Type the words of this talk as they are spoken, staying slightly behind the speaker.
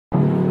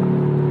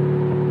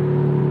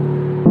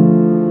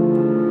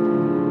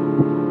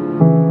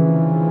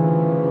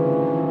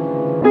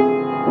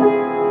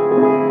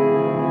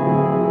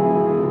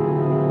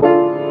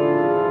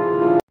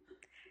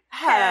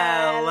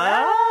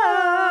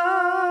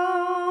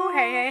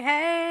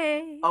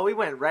Oh, we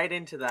went right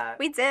into that.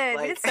 We did.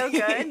 We did so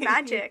good.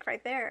 Magic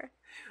right there.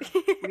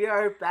 We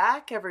are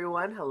back,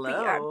 everyone. Hello.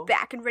 We are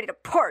back and ready to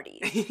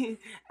party.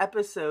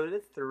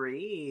 Episode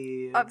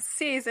 3 of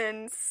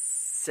season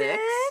 6.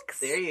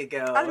 There you go.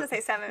 I was gonna say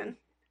 7,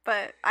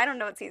 but I don't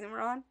know what season we're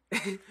on.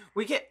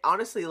 We could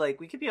honestly,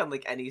 we could be on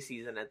any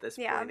season at this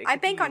point. I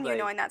bank on you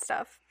knowing that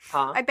stuff.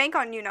 Huh? I bank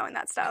on you knowing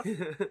that stuff.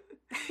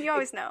 You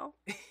always know.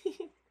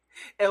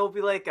 It will be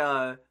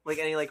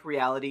any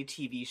reality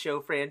TV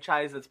show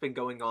franchise that's been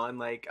going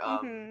on,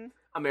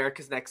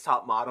 America's Next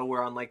Top Model.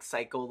 We're on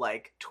cycle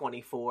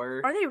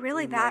 24. Are they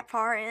really that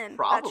far in?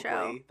 Probably. That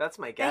show? That's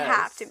my guess. They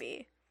have to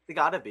be. They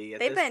gotta be.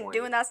 They've been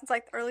doing that since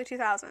the early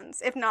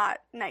 2000s, if not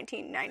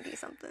 1990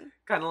 something.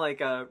 Kind of like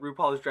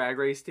RuPaul's Drag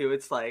Race too.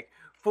 It's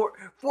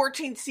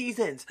 14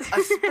 seasons,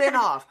 a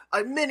spin-off,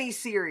 a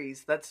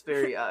mini-series. That's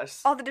very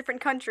us. All the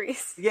different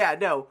countries. Yeah,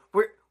 no.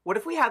 What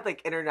if we had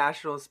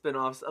international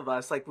spin-offs of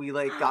us? We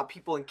got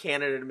people in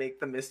Canada to make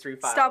the Mystery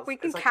Files. Stop, we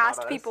can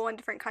cast people in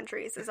different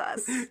countries as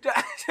us.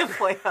 To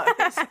play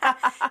us.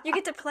 You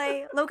get to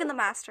play Logan the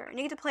Master, and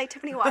you get to play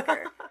Tiffany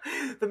Walker.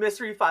 The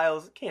Mystery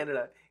Files,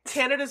 Canada.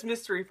 Canada's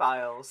Mystery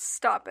Files.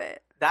 Stop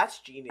it. That's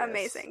genius.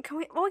 Amazing.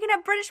 We can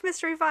have British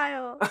Mystery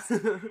Files.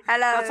 Hello.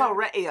 That's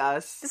already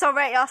us. It's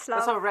already us, love.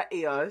 That's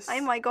already us.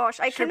 Oh my gosh.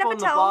 I can never on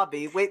tell. The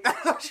Barbie. Wait,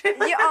 that's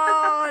You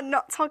are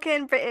not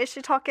talking British,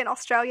 you're talking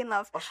Australian,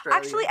 love.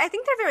 Australian. Actually, I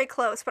think they're very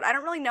close, but I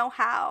don't really know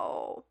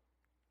how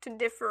to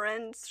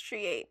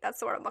differentiate. That's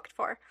the word I'm looking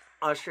for.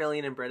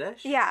 Australian and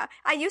British? Yeah.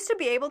 I used to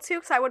be able to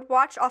because I would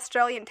watch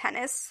Australian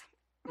tennis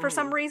for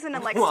some reason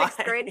in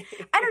 6th grade.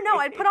 I don't know.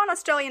 I'd put on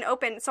Australian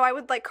Open, so I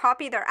would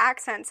copy their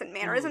accents and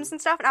mannerisms and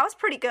stuff, and I was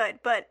pretty good,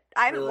 but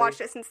I haven't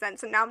watched it since then,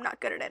 so now I'm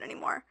not good at it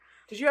anymore.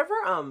 Did you ever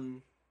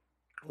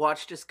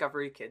watch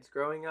Discovery Kids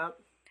growing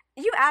up?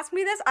 You asked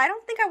me this. I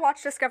don't think I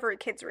watched Discovery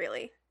Kids,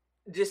 really.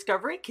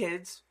 Discovery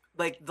Kids,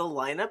 the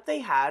lineup they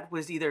had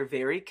was either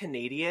very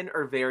Canadian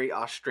or very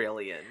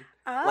Australian.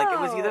 Oh. It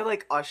was either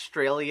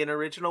Australian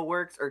original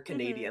works or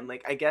Canadian.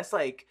 I guess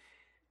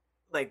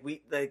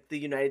the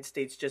United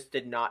States just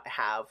did not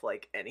have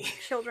any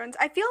children's.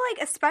 I feel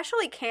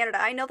especially Canada.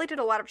 I know they did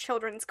a lot of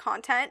children's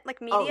content,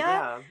 media. Oh,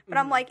 yeah. But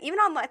I'm even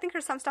on I think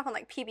there's some stuff on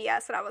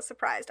PBS that I was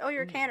surprised. Oh,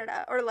 you're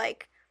Canada, or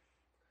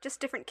just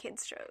different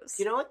kids shows.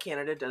 You know what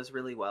Canada does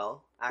really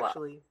well?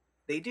 Actually,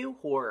 they do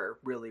horror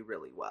really,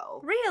 really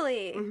well.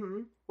 Really?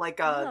 Mm-hmm.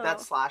 That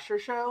slasher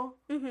show.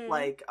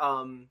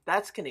 Mm-hmm.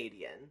 That's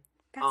Canadian.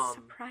 That's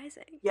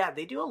surprising. Yeah,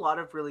 they do a lot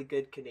of really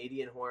good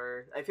Canadian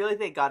horror. I feel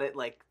they got it,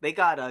 they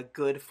got a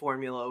good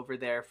formula over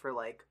there for,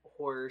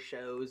 horror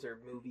shows or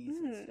movies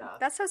and stuff.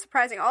 That's so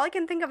surprising. All I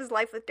can think of is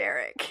Life with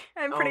Derek.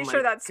 I'm pretty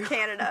sure that's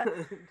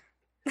Canada.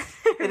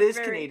 It is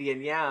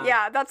Canadian, yeah.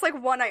 Yeah, that's,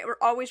 one I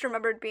always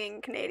remembered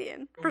being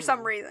Canadian for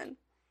some reason.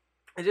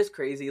 It's just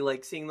crazy,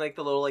 seeing, the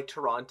little,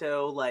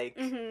 Toronto,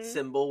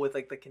 symbol with,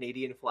 the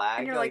Canadian flag.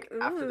 And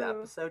you're after the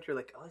episode, you're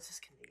oh, this is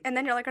Canadian. And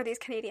then you're are these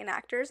Canadian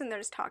actors? And they're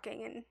just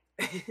talking in,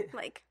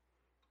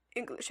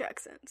 English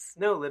accents.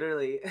 No,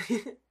 literally.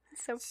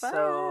 So fun.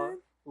 So,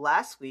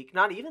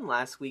 not even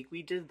last week,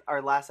 we did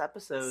our last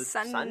episode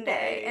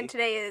Sunday. And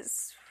today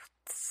is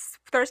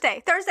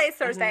Thursday. Thursday.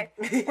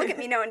 Mm-hmm. Look at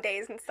me knowing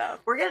days and stuff.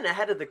 We're getting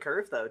ahead of the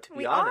curve, though, to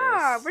be honest. We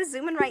are. We're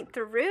zooming right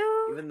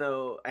through. Even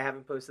though I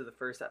haven't posted the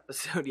first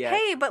episode yet.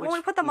 Hey, but when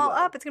we put them all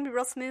up, it's going to be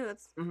real smooth.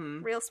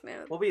 Mm-hmm. Real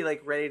smooth. We'll be,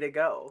 ready to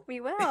go.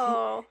 We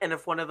will. And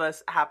if one of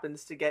us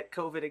happens to get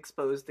COVID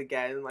exposed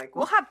again,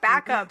 we'll have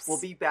backups.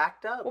 We'll be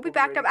backed up. We'll be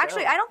backed up.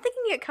 Actually, I don't think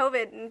you can get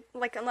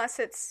COVID, unless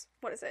it's,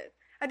 what is it?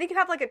 I think you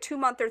have a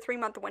 2-month or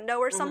 3-month window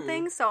or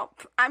something, so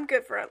I'm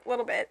good for a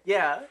little bit.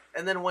 Yeah,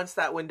 and then once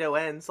that window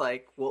ends,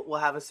 we'll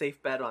have a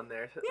safe bed on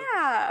there.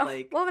 Yeah,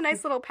 we'll have a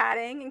nice little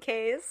padding in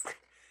case.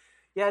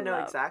 Yeah, no,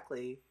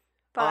 exactly.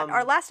 But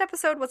our last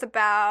episode was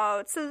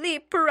about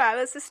sleep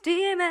paralysis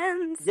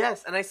demons.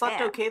 Yes, and I slept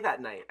okay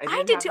that night.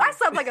 I did too. I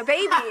slept like a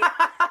baby.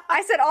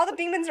 I said all the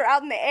demons are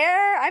out in the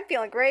air. I'm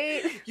feeling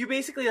great. You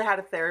basically had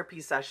a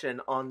therapy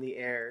session on the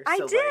air. I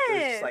so, did.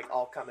 It was just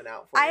all coming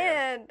out for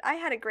you. I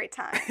had a great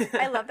time.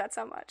 I love that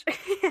so much.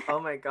 Oh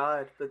my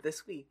god! But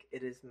this week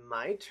it is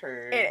my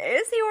turn.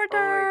 It is your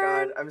turn. Oh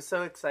my god! I'm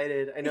so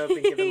excited. I know I've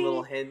been given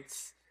little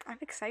hints. I'm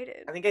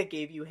excited. I think I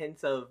gave you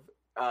hints of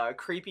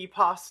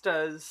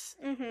creepypastas,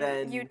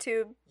 then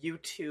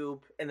YouTube,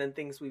 and then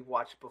things we've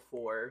watched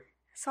before.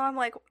 So I'm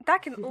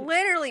that can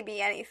literally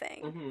be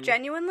anything.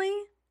 Genuinely,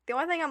 the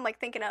only thing I'm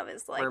thinking of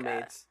is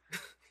mermaids.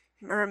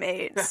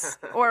 Mermaids,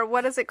 or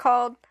what is it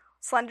called?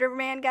 Slender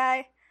Man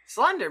guy.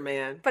 Slender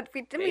Man. But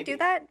didn't we do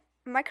that?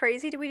 Am I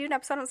crazy? Did we do an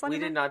episode on Slender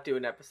Man? We did not do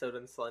an episode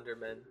on Slender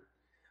Man.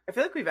 I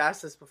feel we've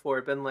asked this before.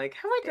 Been have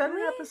I done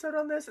an episode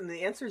on this? And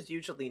the answer is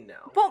usually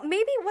no. Well,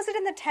 maybe was it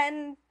in the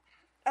 10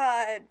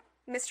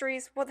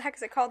 mysteries? What the heck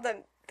is it called?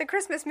 The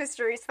Christmas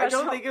mystery special.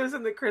 I don't think it was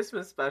in the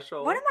Christmas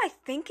special. What am I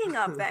thinking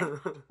of then?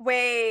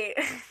 Wait.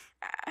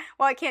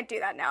 Well, I can't do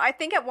that now. I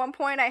think at one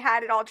point I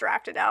had it all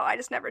drafted out. I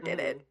just never did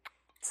it.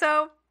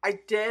 So I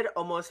did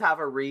almost have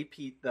a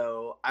repeat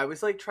though. I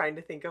was trying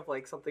to think of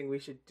something we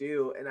should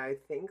do, and I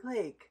think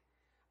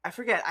I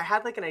forget. I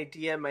had like an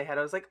idea in my head.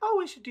 I was like, oh,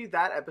 we should do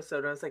that episode.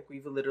 And I was like,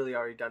 we've literally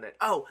already done it.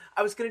 Oh,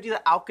 I was going to do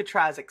the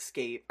Alcatraz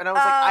escape. And I was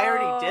like, I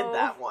already did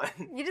that one.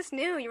 You just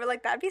knew. You were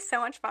like, that'd be so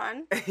much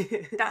fun.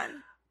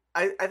 Done.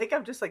 I think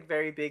I'm just like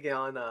very big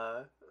on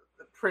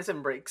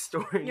Prison Break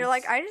stories. You're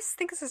like, I just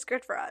think this is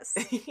good for us.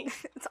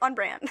 It's on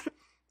brand.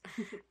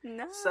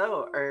 No.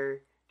 So, do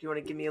you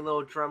want to give me a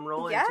little drum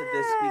roll into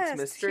this week's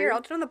mystery? Here,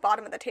 I'll do it on the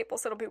bottom of the table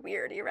so it'll be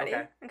weird. Are you ready?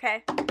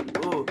 Okay.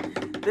 Ooh.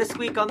 This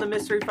week on the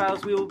Mystery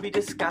Files, we will be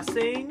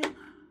discussing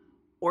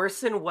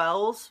Orson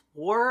Welles'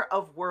 War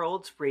of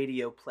Worlds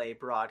radio play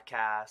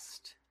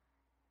broadcast.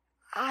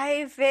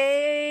 I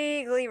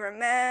vaguely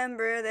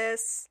remember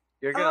this.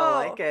 You're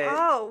gonna like it.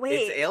 Oh, wait.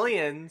 It's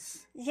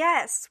aliens.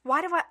 Yes.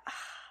 Why do I...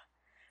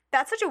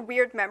 That's such a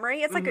weird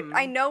memory. It's like,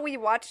 I know we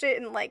watched it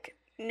and like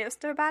knew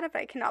stuff about it,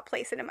 but I cannot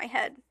place it in my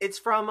head. It's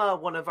from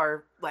one of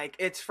our, like,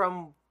 it's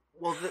from...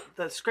 Well,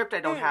 the script I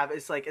don't have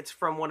is, like, it's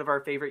from one of our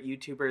favorite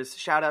YouTubers.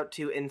 Shout out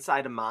to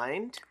Inside a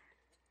Mind.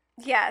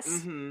 Yes.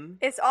 Mm-hmm.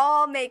 It's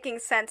all making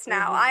sense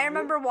now. Mm-hmm. I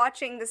remember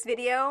watching this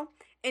video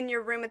in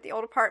your room at the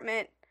old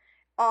apartment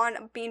on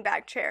a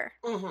beanbag chair.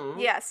 Mm-hmm.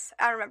 Yes,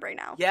 I remember it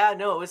now. Yeah,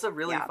 no, it was a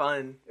really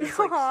fun. It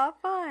was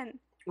fun.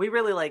 We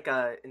really like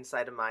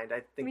Inside a Mind.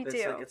 I think like,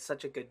 it's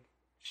such a good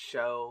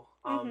show.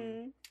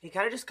 He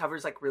kind of just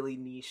covers, like, really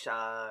niche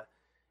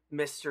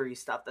mystery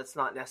stuff that's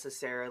not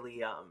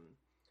necessarily...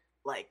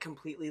 like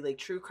completely like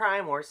true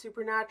crime or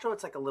supernatural.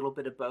 It's like a little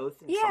bit of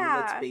both, and some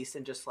of it's based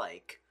in just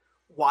like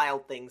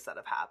wild things that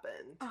have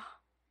happened. Oh,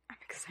 I'm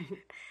excited.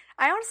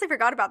 I honestly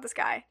forgot about this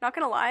guy, not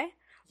gonna lie.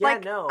 Yeah,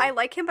 like, I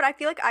like him, but I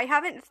feel like I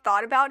haven't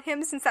thought about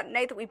him since that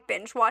night that we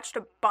binge watched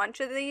a bunch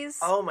of these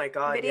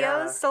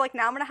videos. So like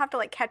now I'm gonna have to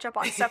like catch up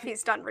on stuff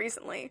he's done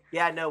recently.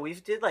 Yeah, no, we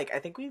did like, I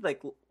think we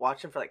like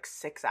watched him for like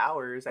 6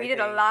 hours. We did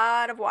a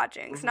lot of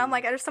watching. So now I'm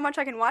like, there's so much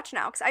I can watch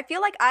now, because I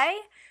feel like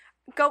I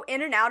go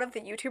in and out of the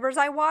YouTubers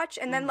I watch,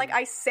 and then like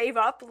I save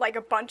up like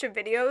a bunch of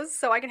videos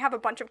so I can have a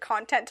bunch of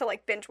content to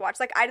like binge watch.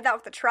 Like I did that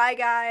with the Try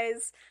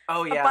Guys.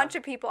 Oh yeah, a bunch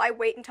of people. I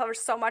wait until there's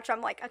so much. I'm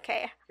like,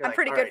 okay, I'm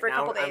pretty good for a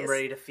couple days. I'm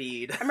ready to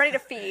feed.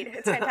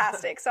 It's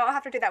fantastic. So I'll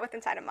have to do that with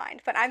Inside of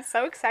Mind. But I'm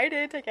so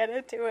excited to get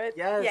into it.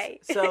 Yes. Yay.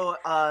 So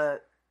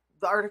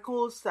the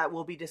articles that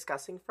we'll be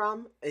discussing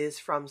is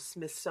from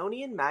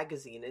Smithsonian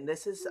Magazine, and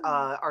this is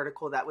an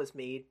article that was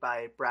made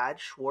by Brad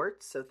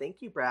Schwartz. So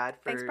thank you, Brad,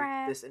 for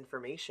this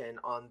information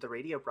on the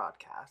radio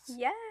broadcast.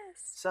 Yes.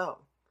 So,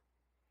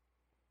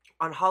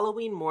 on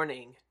Halloween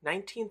morning,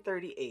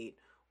 1938,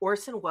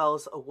 Orson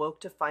Welles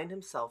awoke to find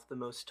himself the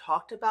most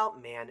talked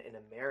about man in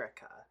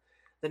America.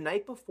 The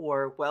night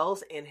before,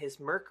 Welles and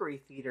his Mercury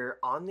Theater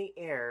on the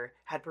Air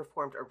had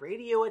performed a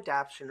radio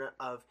adaptation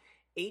of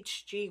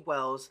H.G.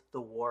 Wells'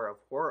 The War of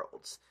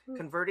Worlds,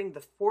 converting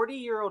the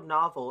 40-year-old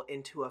novel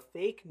into a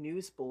fake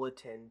news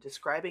bulletin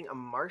describing a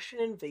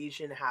Martian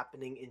invasion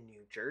happening in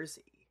New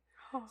Jersey.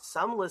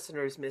 Some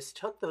listeners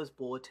mistook those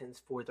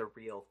bulletins for the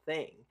real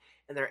thing,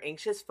 and their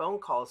anxious phone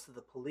calls to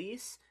the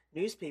police,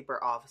 newspaper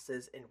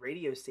offices, and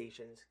radio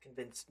stations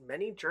convinced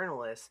many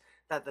journalists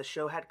that the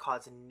show had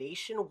caused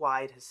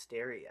nationwide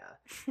hysteria.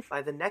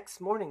 By the next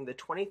morning, the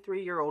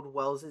 23-year-old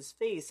Wells's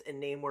face and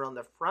name were on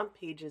the front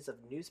pages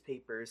of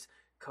newspapers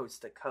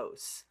coast to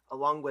coast,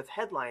 along with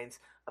headlines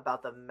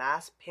about the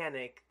mass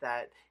panic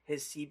that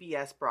his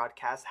CBS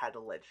broadcast had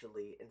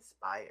allegedly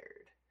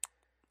inspired.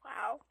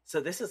 Wow. So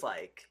this is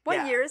like...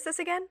 What year is this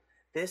again?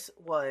 This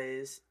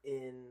was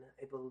in,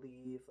 I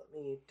believe, let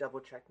me double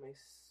check my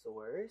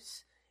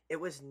source. It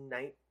was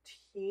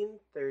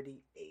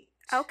 1938.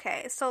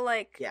 Okay, so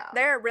like,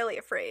 they're really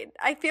afraid.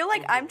 I feel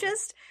like I'm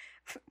just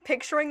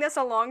picturing this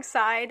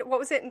alongside, what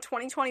was it in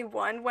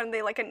 2021 when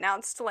they like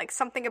announced like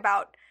something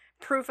about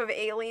proof of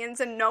aliens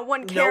and no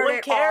one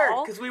cared at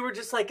all. Because we were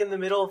just like in the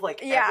middle of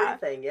like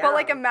everything. Yeah. But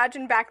like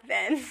imagine back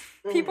then,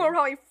 people were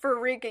probably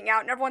freaking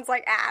out and everyone's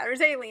like, there's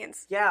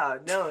aliens. Yeah,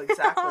 no,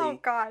 exactly. Oh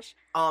gosh.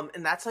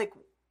 And that's like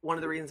one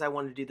of the reasons I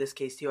wanted to do this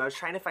case too. I was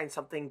trying to find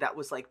something that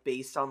was like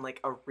based on like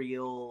a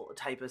real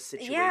type of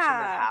situation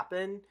that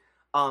happened.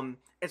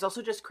 It's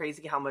also just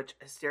crazy how much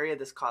hysteria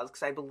this caused,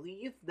 because I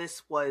believe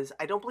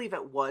I don't believe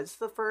it was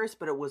the first,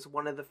 but it was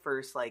one of the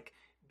first like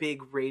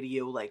big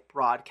radio like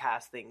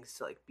broadcast things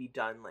to like be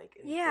done like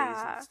in plays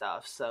and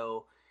stuff.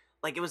 So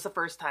like it was the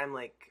first time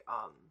like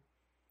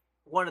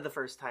one of the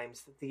first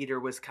times the theater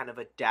was kind of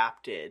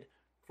adapted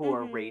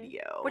for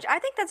radio, which I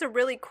think that's a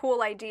really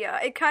cool idea.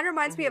 It kind of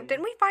reminds me of,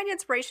 didn't we find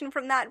inspiration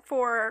from that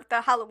for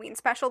the Halloween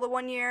special the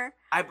one year?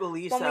 I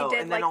believe so. Did,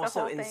 and then like,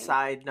 also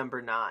Inside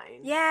Number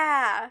 9.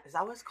 Yeah, is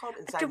that what it's called?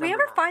 Inside. Did we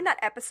ever find that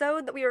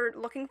episode that we were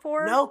looking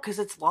for? No, because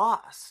it's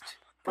lost.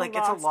 Like,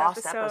 it's a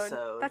lost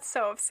episode. That's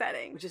so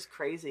upsetting. Which is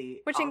crazy.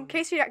 Which, in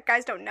case you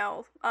guys don't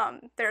know,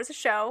 there's a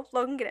show.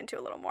 Logan get into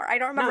a little more. I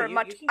don't remember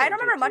much. I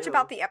don't remember much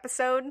about the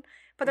episode,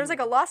 but there's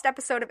like a lost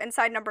episode of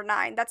Inside Number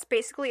 9 that's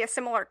basically a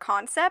similar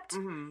concept.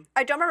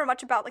 I don't remember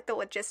much about like the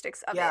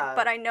logistics of it,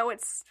 but I know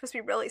it's supposed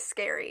to be really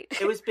scary.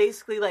 It was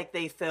basically like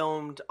they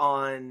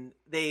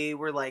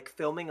were like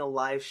filming a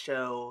live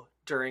show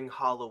during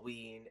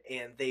Halloween,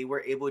 and they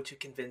were able to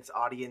convince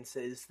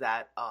audiences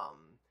that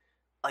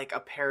like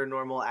a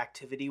paranormal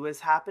activity was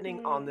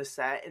happening on the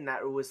set, and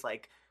that it was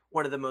like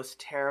one of the most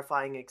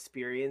terrifying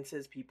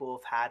experiences people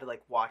have had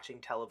like watching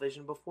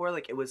television before.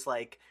 Like it was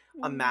like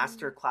a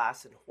master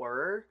class in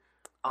horror,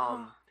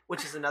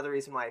 which is another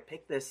reason why I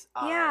picked this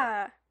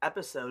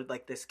episode,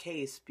 like this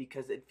case,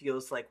 because it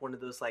feels like one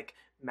of those like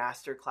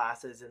master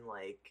classes in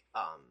like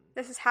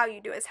this is how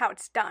you do it, it's how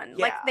it's done.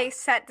 Like they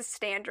set the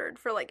standard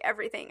for like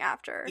everything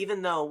after.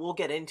 Even though we'll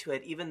get into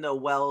it, even though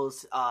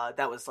Wells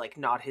that was like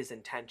not his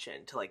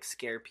intention to like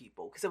scare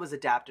people, because it was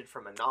adapted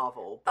from a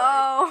novel.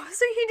 But,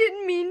 so he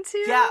didn't mean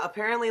to? Yeah,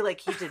 apparently like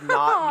he did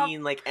not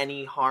mean like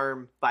any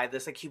harm by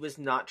this. Like he was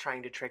not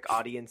trying to trick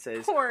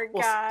audiences. Poor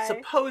guy.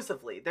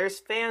 Supposedly there's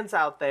fans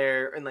out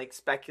there and like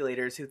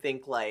speculators who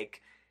think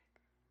like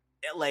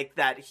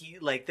that he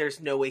like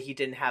there's no way he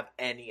didn't have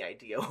any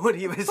idea what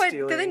he was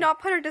doing. Did they not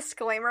put a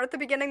disclaimer at the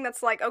beginning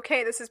that's like,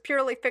 okay, this is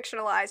purely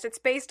fictionalized, it's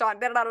based on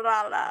da da da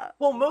da da?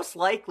 Well, most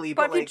likely,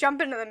 but if like, you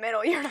jump into the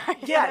middle, you're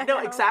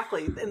not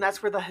exactly, and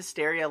that's where the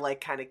hysteria like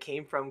kind of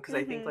came from, because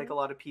I think like a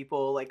lot of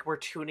people like were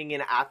tuning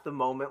in at the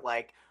moment,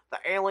 like the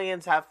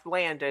aliens have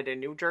landed in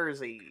New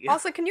Jersey.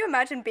 Also, can you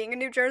imagine being in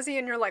New Jersey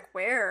and you're like,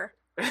 where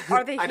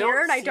are they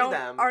here?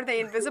 And are they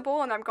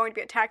invisible and I'm going to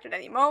be attacked at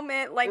any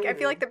moment? Like I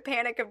feel like the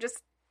panic of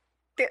just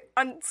the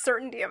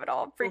uncertainty of it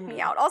all freaked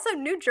me out. Also,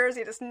 New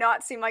Jersey does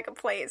not seem like a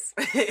place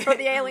for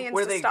the aliens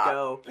where to they stop.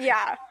 Go.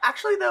 Yeah.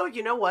 Actually, though,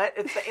 you know what?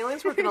 If the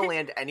aliens were going to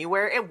land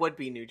anywhere, it would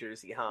be New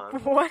Jersey, huh?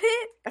 Would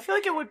it? I feel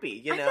like it would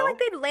be, you know? I feel like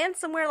they'd land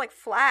somewhere like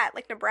flat,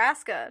 like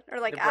Nebraska or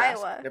like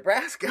Iowa.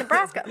 Nebraska.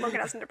 Logan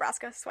has a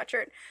Nebraska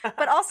sweatshirt.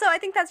 But also, I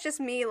think that's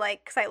just me,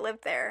 like, because I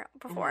lived there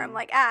before. I'm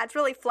like, it's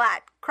really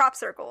flat, crop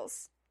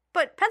circles.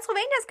 But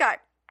Pennsylvania's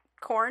got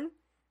corn,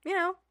 you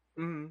know.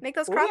 Make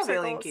those crop circles. We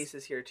have alien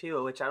cases here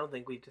too, which I don't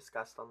think we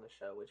discussed on the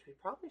show, which we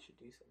probably should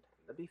do sometime.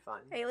 That'd be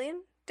fun.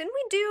 Alien? Didn't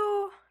we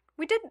do?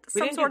 We did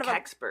some sort of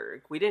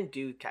Kecksburg. We didn't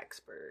do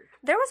Kecksburg.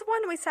 There was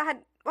one we had.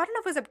 I don't know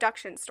if it was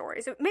abduction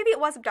stories. Maybe it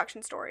was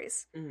abduction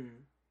stories.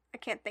 I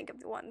can't think of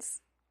the ones.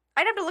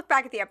 I'd have to look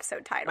back at the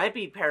episode title. Might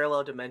be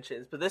parallel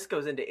dimensions, but this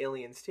goes into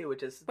aliens too,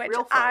 which is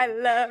real fun. I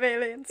love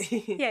aliens.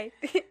 Yay.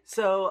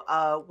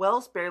 So,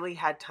 Wells barely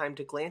had time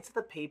to glance at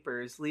the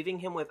papers, leaving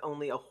him with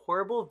only a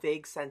horrible,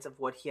 vague sense of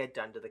what he had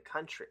done to the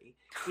country.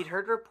 He'd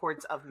heard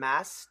reports of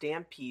mass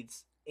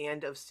stampedes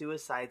and of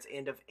suicides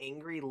and of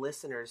angry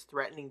listeners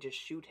threatening to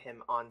shoot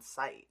him on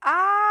sight.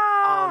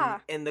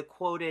 And the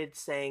quoted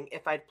saying,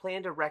 "If I'd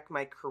planned to wreck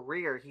my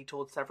career," he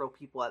told several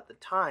people at the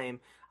time,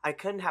 "I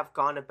couldn't have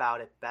gone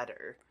about it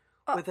better."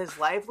 With his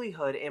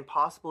livelihood and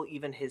possible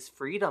even his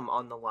freedom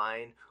on the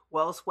line,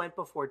 Wells went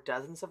before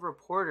dozens of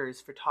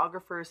reporters,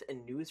 photographers,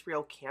 and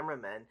newsreel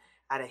cameramen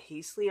at a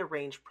hastily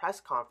arranged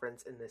press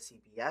conference in the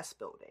CBS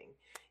building.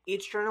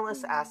 Each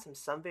journalist asked him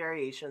some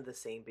variation of the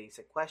same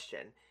basic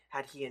question.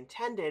 Had he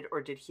intended,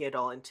 or did he at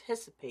all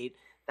anticipate,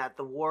 that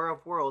the War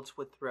of Worlds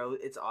would throw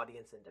its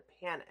audience into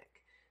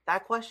panic?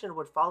 That question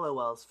would follow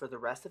Wells for the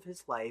rest of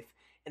his life,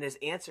 and his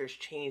answers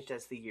changed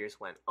as the years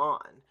went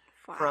on.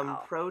 Wow. From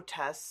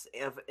protests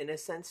of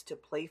innocence to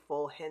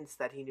playful hints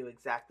that he knew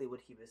exactly what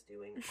he was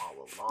doing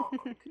all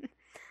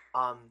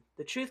along.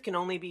 The truth can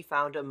only be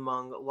found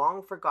among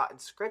long-forgotten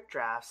script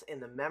drafts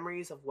and the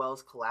memories of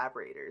Wells'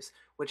 collaborators,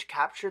 which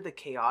capture the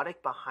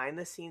chaotic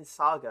behind-the-scenes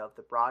saga of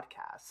the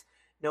broadcast.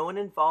 No one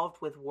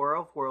involved with War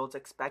of Worlds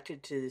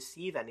expected to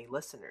deceive any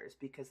listeners,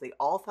 because they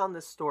all found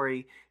the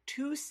story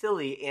too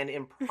silly and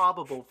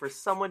improbable for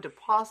someone to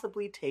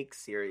possibly take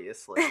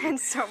seriously. And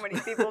so many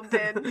people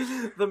did.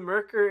 The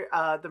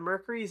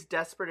Mercury's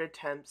desperate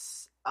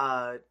attempts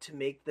to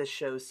make the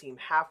show seem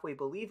halfway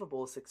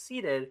believable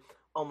succeeded,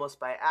 almost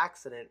by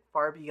accident,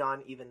 far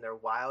beyond even their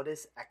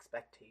wildest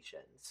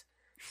expectations.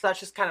 So that's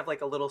just kind of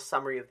like a little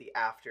summary of the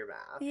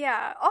aftermath.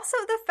 Yeah. Also,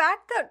 the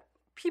fact that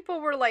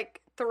people were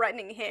like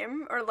threatening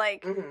him or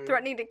like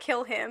threatening to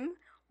kill him.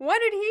 What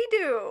did he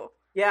do?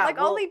 Yeah, like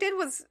all he did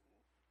was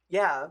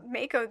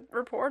make a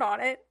report on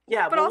it.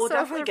 Yeah, but we'll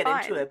definitely get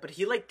into it. But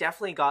he like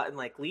definitely got in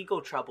like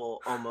legal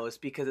trouble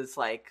almost, because it's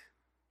like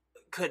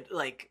could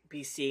like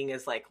be seen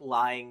as like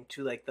lying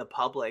to like the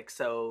public.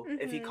 So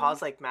if he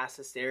caused like mass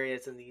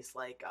hysterias and these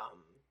like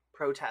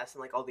protests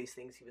and like all these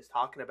things he was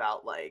talking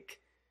about, like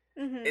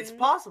it's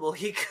possible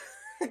he could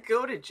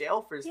go to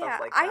jail for stuff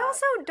like that. I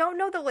also don't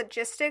know the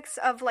logistics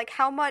of like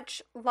how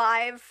much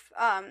live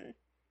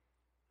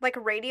like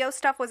radio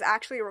stuff was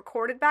actually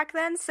recorded back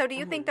then. So do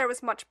you think there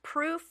was much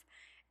proof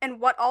and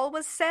what all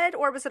was said,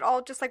 or was it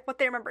all just like what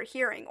they remember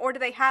hearing, or do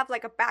they have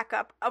like a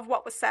backup of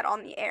what was said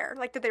on the air?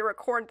 Like did they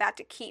record that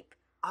to keep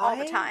all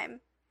the time?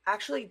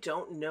 Actually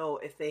don't know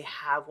if they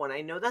have one.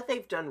 I know that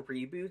they've done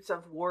reboots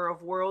of War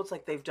of Worlds,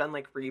 like they've done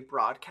like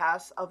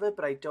rebroadcasts of it,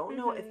 but I don't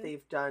know if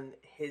they've done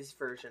his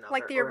version of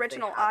like it. Like the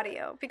original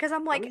audio. Because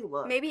I'm like,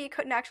 maybe he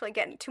couldn't actually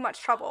get in too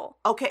much trouble.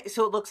 Okay,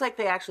 so it looks like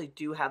they actually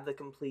do have the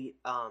complete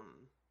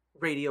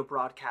radio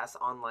broadcast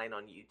online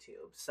on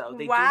YouTube. So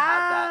they do have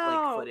that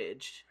like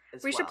footage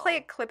as well. We should play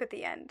a clip at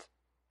the end.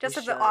 Just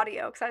of the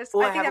audio, because I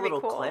think that'd be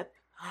cool. Clip?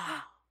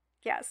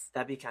 Yes.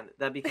 That'd be kind of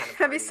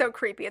That'd be so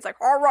creepy. It's like,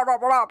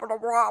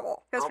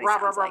 that's what he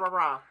sounds like.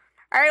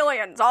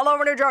 Aliens all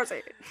over New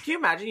Jersey. Can you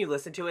imagine you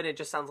listen to it and it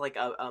just sounds like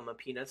a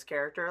Peanuts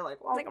character? Like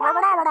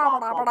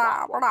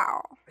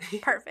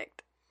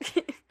perfect.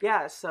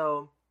 Yeah,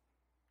 so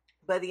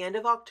by the end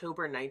of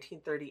October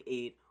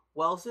 1938,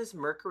 Wells's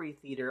Mercury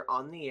Theater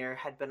on the Air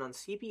had been on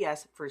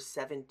CBS for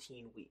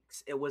 17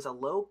 weeks. It was a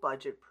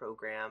low-budget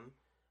program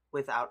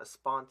without a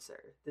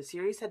sponsor. The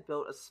series had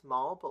built a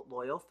small but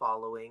loyal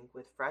following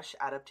with fresh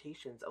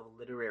adaptations of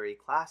literary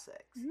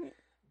classics. Mm-hmm.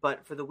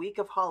 But for the week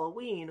of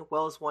Halloween,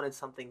 Wells wanted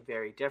something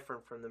very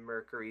different from the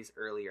Mercury's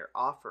earlier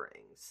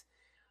offerings.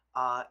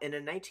 In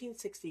a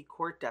 1960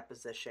 court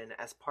deposition,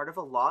 as part of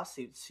a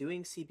lawsuit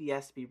suing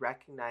CBS to be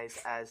recognized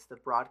as the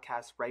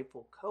broadcast's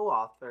rightful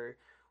co-author,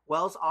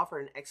 Wells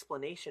offered an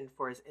explanation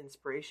for his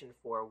inspiration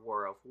for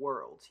War of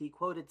Worlds. He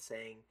quoted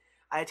saying,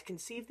 "I had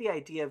conceived the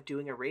idea of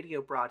doing a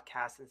radio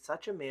broadcast in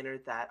such a manner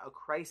that a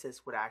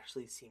crisis would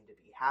actually seem to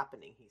be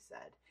happening," he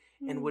said,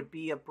 and would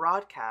be a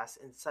broadcast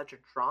in such a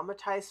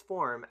dramatized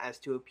form as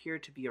to appear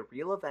to be a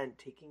real event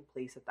taking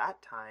place at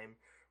that time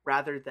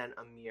rather than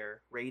a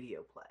mere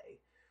radio play.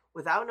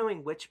 Without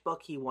knowing which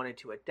book he wanted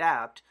to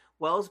adapt,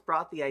 Wells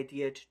brought the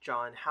idea to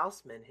John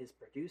Houseman, his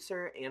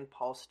producer, and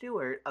Paul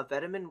Stewart, a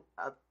veteran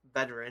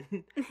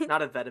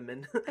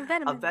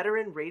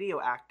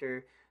radio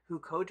actor who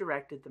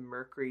co-directed the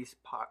Mercury's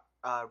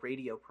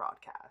radio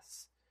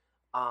broadcasts.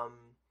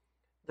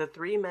 The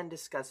three men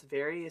discussed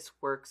various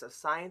works of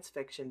science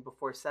fiction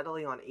before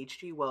settling on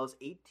H.G. Wells'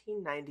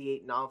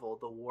 1898 novel,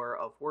 The War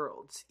of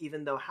Worlds,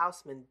 even though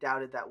Houseman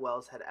doubted that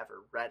Wells had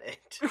ever read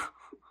it.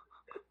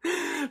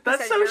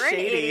 That's so You're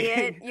shady. An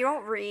idiot. You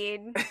don't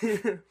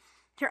read.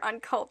 You're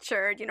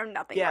uncultured. You know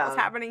nothing else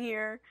happening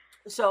here.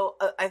 So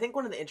I think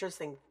one of the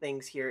interesting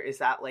things here is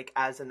that, like,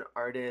 as an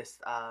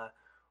artist,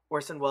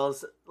 Orson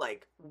Welles,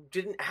 like,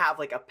 didn't have,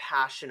 like, a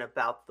passion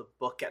about the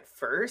book at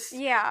first.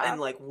 Yeah.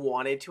 And, like,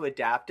 wanted to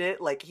adapt it.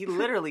 Like, he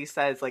literally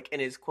says, like, in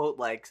his quote,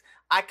 like,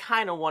 I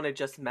kind of want to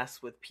just mess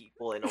with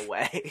people in a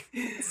way.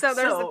 So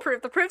there's the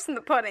proof. The proof's in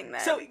the pudding, then.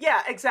 So,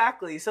 yeah,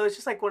 exactly. So it's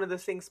just, like, one of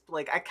those things,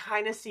 like, I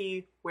kind of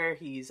see where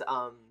he's,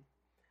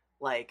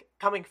 like,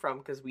 coming from,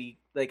 because we,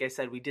 like I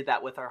said, we did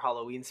that with our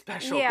Halloween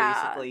special,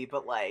 basically,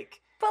 but,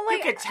 like,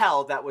 you could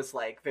tell that was,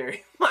 like,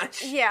 very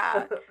much.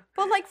 Yeah.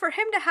 But, like, for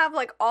him to have,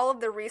 like, all of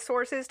the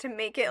resources to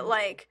make it,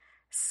 like,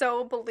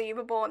 so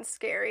believable and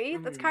scary,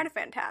 that's kind of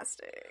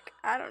fantastic.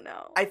 I don't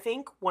know. I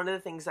think one of the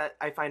things that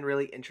I find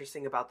really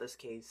interesting about this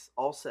case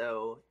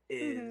also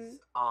is,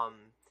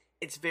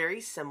 it's very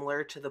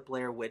similar to the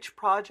Blair Witch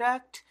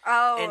Project.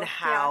 And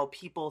how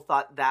people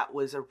thought that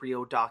was a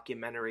real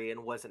documentary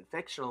and wasn't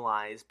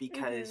fictionalized,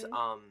 because,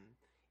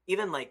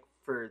 even, like,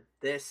 for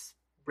this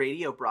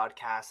radio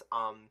broadcast,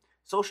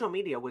 social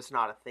media was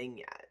not a thing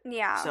yet.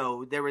 Yeah.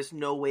 So there was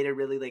no way to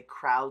really, like,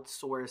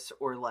 crowdsource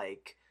or,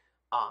 like,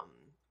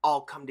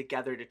 all come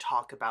together to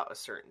talk about a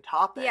certain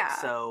topic. Yeah.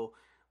 So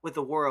with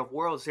the War of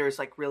Worlds, there's,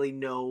 like, really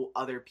no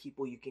other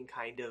people you can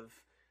kind of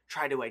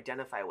try to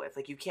identify with.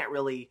 Like, you can't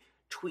really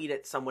tweet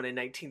at someone in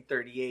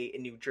 1938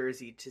 in New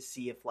Jersey to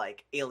see if,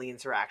 like,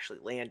 aliens are actually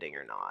landing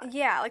or not.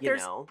 Yeah, like,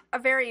 there's a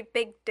very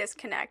big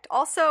disconnect.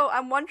 Also,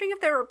 I'm wondering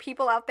if there were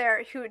people out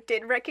there who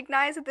did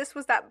recognize that this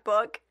was that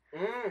book.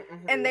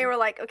 And they were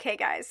like, okay,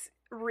 guys,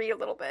 read a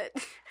little bit.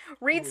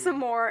 Read some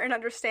more and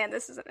understand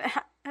this is an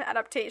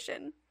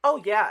adaptation.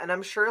 Oh, yeah, and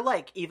I'm sure,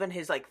 like, even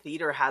his, like,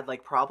 theater had,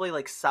 like, probably,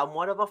 like,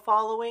 somewhat of a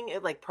following.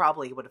 It, like,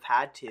 probably would have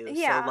had to.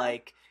 Yeah. So,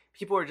 like,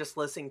 people were just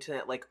listening to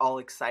it, like, all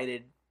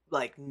excited,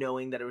 like,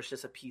 knowing that it was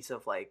just a piece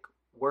of, like,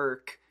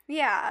 work.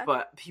 Yeah.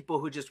 But people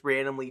who just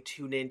randomly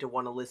tune in to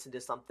want to listen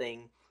to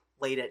something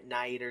late at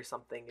night or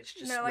something, it's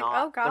just like,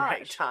 not the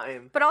right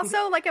time. But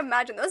also, like,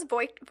 imagine those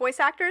voice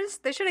actors,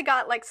 they should have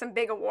got, like, some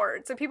big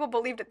awards. If people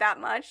believed it that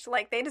much,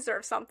 like, they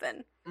deserve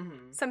something.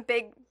 Some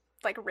big,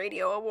 like,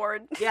 radio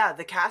award. Yeah,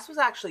 the cast was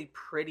actually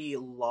pretty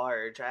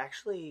large.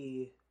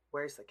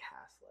 Where's the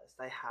cast list?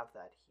 I have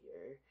that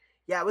here.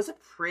 Yeah, it was a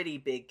pretty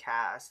big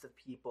cast of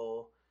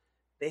people.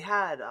 They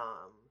had,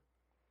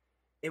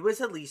 it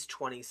was at least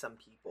 20-some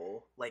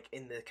people, like,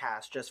 in the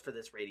cast just for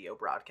this radio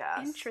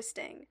broadcast.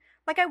 Interesting.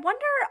 Like, I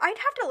wonder, I'd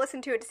have to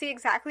listen to it to see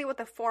exactly what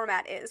the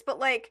format is, but,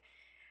 like,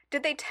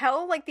 did they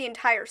tell, like, the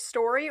entire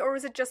story, or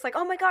was it just like,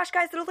 oh my gosh,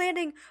 guys, they're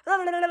landing,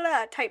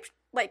 type,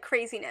 like,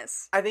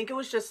 craziness? I think it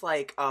was just,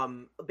 like,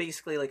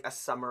 basically, like, a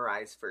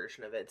summarized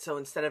version of it. So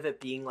instead of it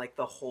being, like,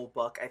 the whole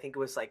book, I think it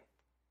was, like,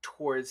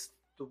 towards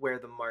where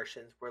the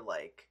Martians were,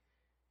 like,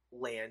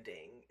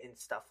 landing and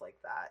stuff like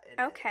that.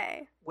 And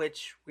okay.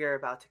 Which we're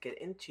about to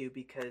get into,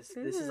 because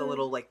this is a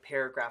little, like,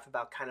 paragraph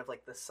about kind of,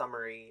 like, the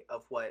summary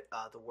of what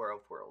the War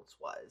of Worlds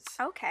was.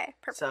 Okay,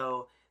 perfect.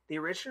 So the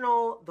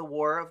original The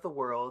War of the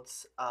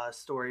Worlds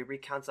story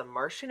recounts a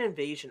Martian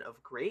invasion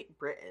of Great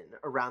Britain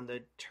around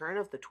the turn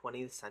of the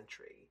 20th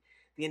century.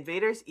 The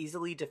invaders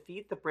easily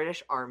defeat the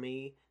British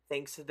army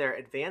thanks to their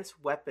advanced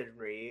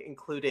weaponry,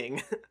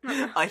 including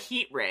a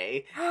heat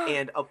ray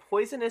and a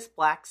poisonous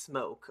black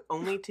smoke,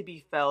 only to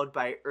be felled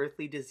by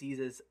earthly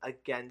diseases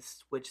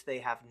against which they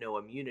have no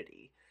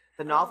immunity.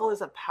 The novel is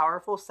a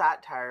powerful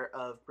satire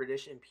of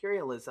British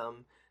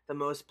imperialism. The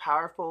most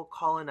powerful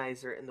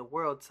colonizer in the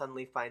world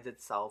suddenly finds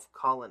itself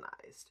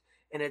colonized,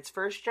 and its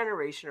first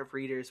generation of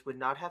readers would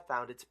not have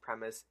found its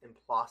premise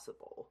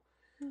implausible.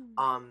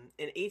 In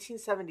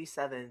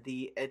 1877,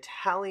 the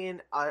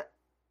Italian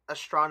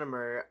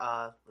astronomer,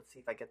 let's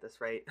see if I get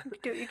this right.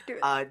 You can do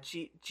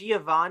it.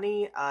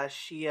 Giovanni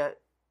Schiaparelli.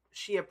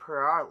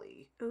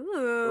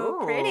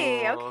 Ooh,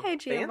 pretty. Okay,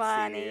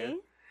 Giovanni. Fancy.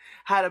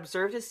 Had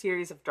observed a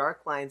series of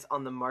dark lines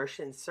on the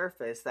Martian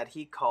surface that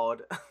he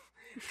called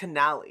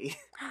canali.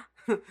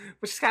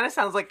 Which kind of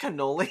sounds like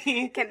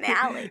cannoli.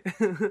 Canali.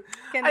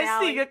 I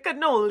see a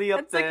cannoli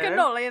up there. It's a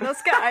cannoli in the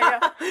sky.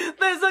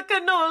 There's a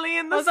cannoli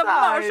in the sky. There's a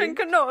Martian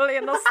cannoli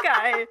in the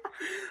sky.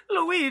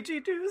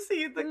 Luigi, do you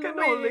see the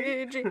cannoli?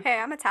 Luigi. Hey,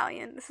 I'm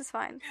Italian. This is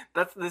fine.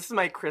 This is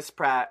my Chris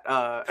Pratt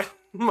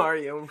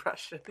Mario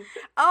impression.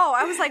 Oh,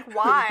 I was like,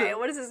 why?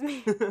 What does this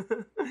mean?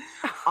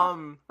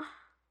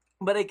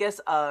 But I guess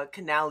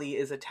canali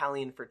is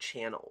Italian for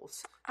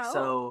channels. Oh.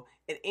 So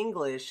in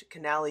English,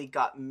 canali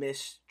got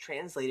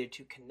mistranslated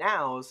to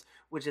canals,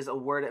 which is a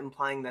word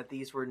implying that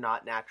these were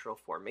not natural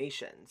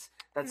formations,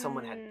 that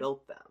someone had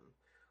built them.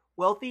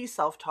 Wealthy,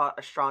 self-taught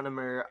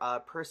astronomer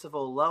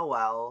Percival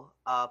Lowell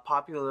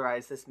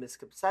popularized this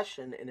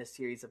misconception in a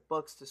series of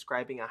books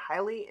describing a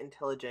highly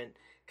intelligent,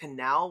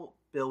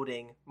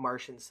 canal-building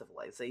Martian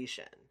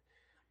civilization.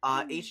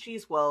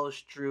 H.G.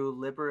 Wells drew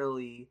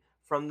liberally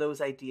from those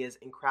ideas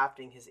in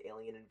crafting his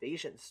alien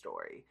invasion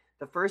story,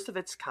 the first of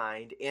its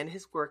kind, and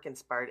his work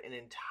inspired an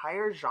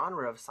entire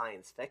genre of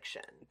science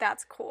fiction.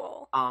 That's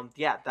cool.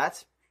 Yeah,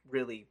 that's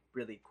really,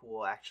 really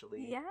cool,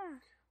 actually. Yeah.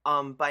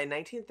 By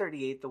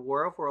 1938, the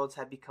War of Worlds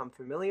had become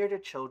familiar to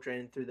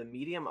children through the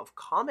medium of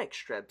comic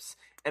strips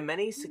and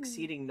many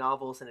succeeding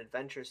novels and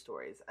adventure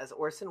stories, as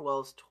Orson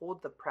Welles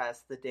told the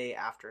press the day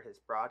after his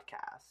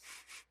broadcast.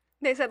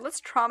 They said, let's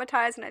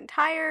traumatize an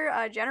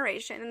entire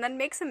generation and then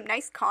make some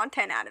nice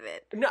content out of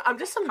it. No, I'm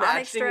just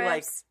imagining,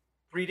 like,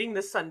 reading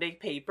the Sunday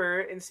paper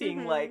and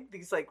seeing, like,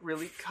 these, like,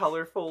 really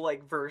colorful,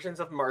 like, versions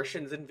of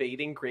Martians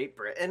invading Great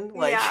Britain.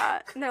 Like...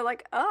 Yeah, and they're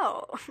like,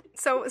 oh,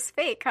 so it was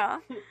fake, huh?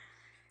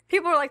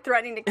 People were, like,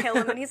 threatening to kill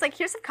him, and he's like,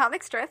 here's some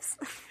comic strips.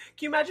 Can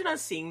you imagine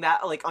us seeing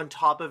that, like, on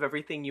top of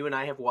everything you and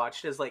I have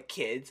watched as, like,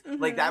 kids?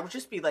 Like, that would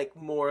just be, like,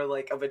 more,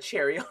 like, of a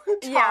cherry on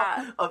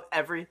top of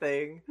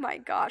everything. My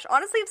gosh.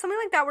 Honestly, if something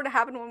like that were to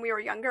happen when we were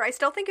younger, I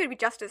still think it would be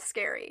just as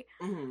scary.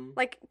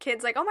 Like,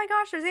 kids like, oh my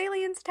gosh, there's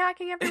aliens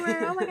attacking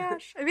everywhere. Oh my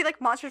gosh. It'd be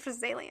like Monsters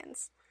vs.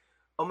 Aliens.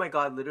 Oh my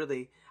god,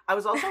 literally. I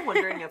was also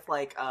wondering if,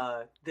 like,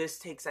 this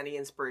takes any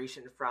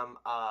inspiration from,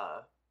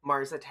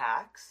 Mars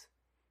Attacks.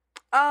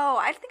 Oh,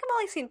 I think I've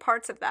only seen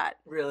parts of that.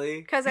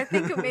 Really? Because I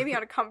think it made me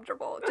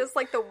uncomfortable. Just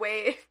like the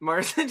way...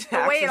 Mars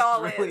Attacks is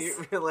really,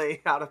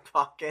 really out of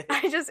pocket.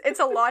 It's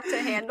a lot to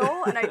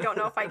handle, and I don't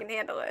know if I can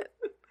handle it.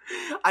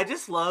 I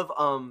just love,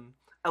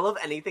 I love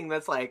anything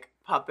that's, like,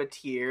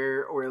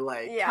 puppeteer or,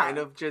 like, kind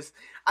of just...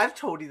 I've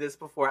told you this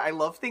before. I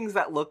love things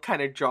that look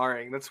kind of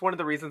jarring. That's one of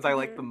the reasons I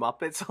like the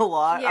Muppets a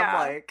lot. Yeah. I'm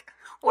like,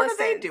 what are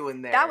they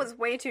doing there? That was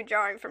way too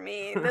jarring for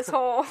me. This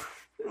whole...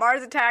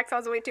 Mars Attacks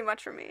was way too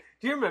much for me.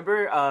 Do you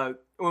remember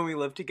when we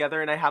lived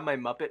together and I had my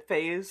Muppet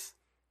phase?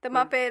 The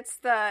Muppets,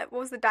 what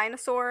was the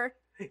dinosaur?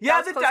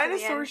 Yeah, the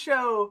dinosaur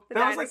show.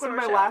 That was like one of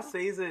my last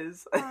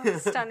phases. Oh,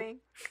 stunning.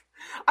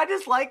 I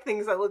just like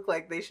things that look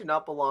like they should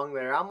not belong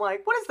there. I'm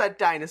like, what is that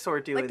dinosaur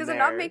doing there? Like, does it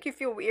not make you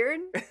feel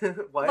weird?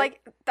 What? Like,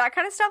 that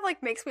kind of stuff,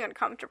 like, makes me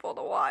uncomfortable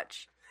to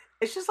watch.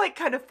 It's just, like,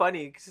 kind of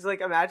funny. Because,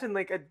 like, imagine,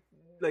 like a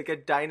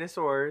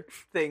dinosaur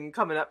thing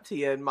coming up to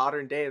you in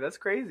modern day. That's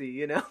crazy,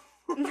 you know?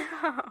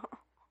 No,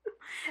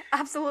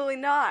 absolutely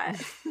not.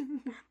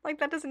 Like,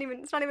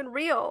 it's not even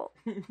real.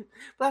 But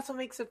that's what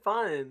makes it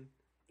fun.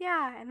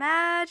 Yeah,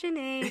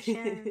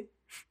 imagination.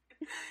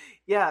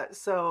 Yeah,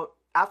 so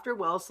after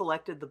Wells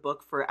selected the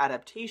book for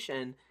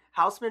adaptation,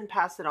 Houseman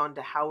passed it on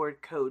to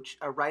Howard Koch,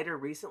 a writer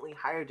recently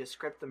hired to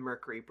script the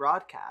Mercury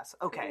broadcast.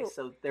 Okay,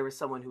 so there was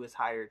someone who was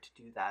hired to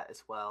do that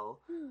as well,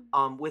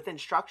 with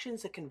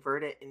instructions to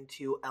convert it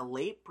into a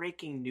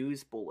late-breaking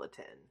news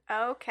bulletin.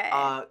 Okay.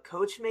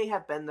 Koch may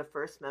have been the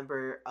first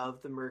member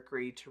of the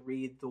Mercury to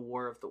read The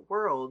War of the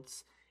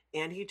Worlds,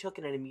 and he took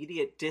an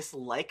immediate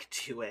dislike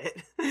to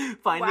it,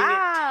 finding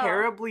it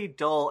terribly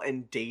dull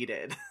and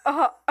dated.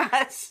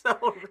 That's so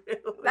rude.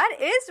 That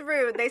is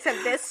rude. They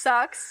said, this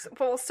sucks,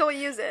 but we'll still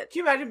use it. Can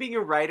you imagine being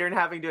a writer and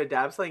having to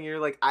adapt something and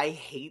you're like, I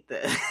hate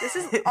this? This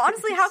is,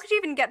 honestly, how could you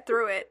even get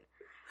through it?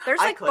 There's,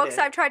 like, books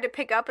I've tried to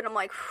pick up and I'm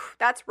like,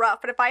 that's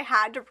rough, but if I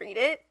had to read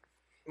it,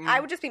 I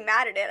would just be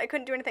mad at it. I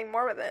couldn't do anything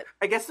more with it.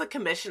 I guess the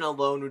commission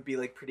alone would be,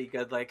 like, pretty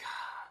good, like...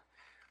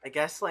 I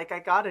guess, like, I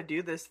gotta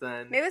do this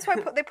then. Maybe that's why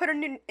they put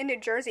it in New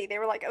Jersey. They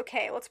were like,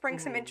 okay, let's bring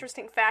some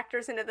interesting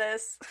factors into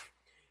this.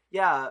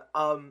 Yeah,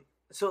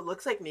 so it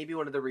looks like maybe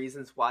one of the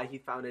reasons why he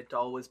found it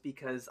dull was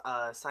because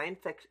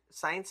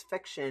science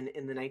fiction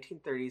in the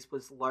 1930s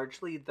was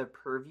largely the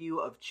purview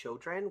of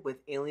children, with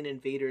alien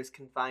invaders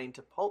confined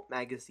to pulp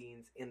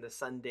magazines and the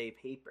Sunday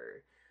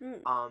paper.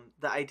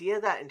 The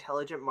idea that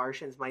intelligent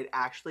Martians might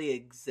actually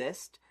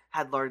exist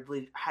had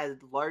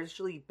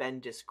largely been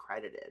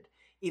discredited.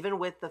 Even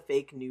with the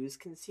fake news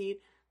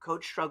conceit,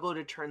 Coach struggled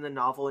to turn the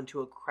novel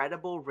into a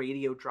credible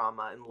radio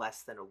drama in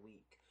less than a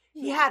week.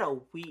 He had a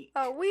week.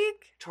 A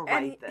week? To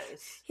write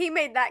this. He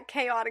made that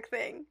chaotic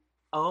thing.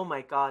 Oh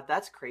my god,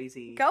 that's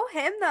crazy. Go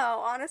him,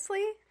 though,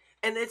 honestly.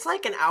 And it's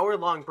like an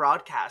hour-long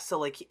broadcast, so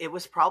like it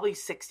was probably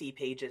 60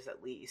 pages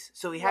at least.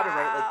 So he had to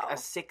write like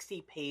a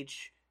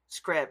 60-page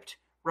script,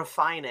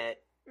 refine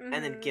it,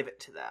 and then give it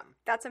to them.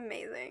 That's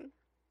amazing.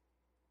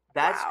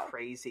 That's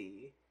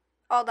crazy.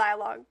 All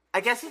dialogue. I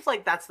guess it's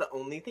like that's the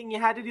only thing you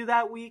had to do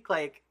that week,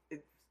 like,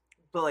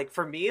 but like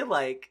for me,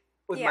 like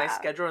with my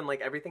schedule and like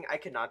everything, I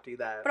could not do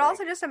that. But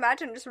also just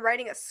imagine just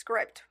writing a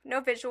script,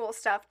 no visual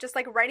stuff, just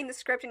like writing the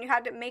script, and you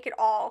had to make it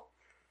all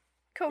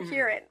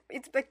coherent.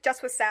 It's like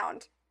just with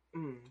sound.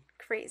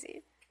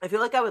 Crazy. I feel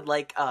like I would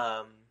like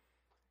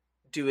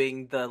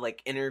doing the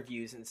like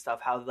interviews and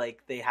stuff, how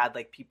like they had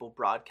like people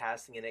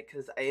broadcasting in it,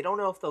 because I don't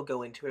know if they'll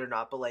go into it or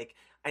not, but like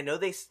I know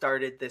they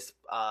started this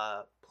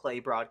play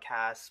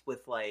broadcast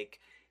with like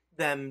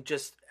them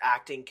just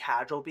acting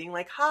casual, being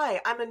like,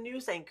 hi, I'm a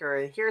news anchor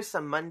and here's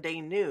some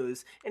mundane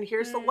news and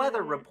here's the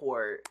weather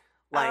report.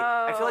 Like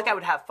I feel like I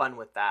would have fun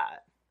with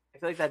that. I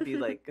feel like that'd be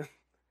like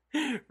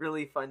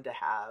really fun to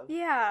have.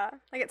 Yeah,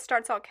 like it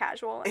starts all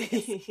casual and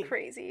it's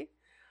crazy.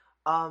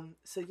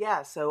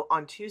 So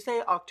on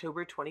Tuesday,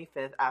 October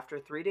 25th, after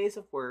 3 days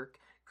of work,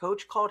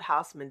 Coach called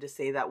Houseman to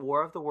say that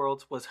War of the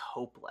Worlds was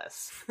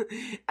hopeless.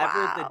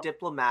 Ever the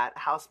diplomat,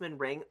 Houseman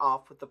rang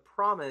off with the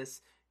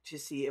promise to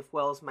see if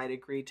Wells might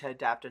agree to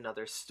adapt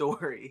another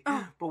story.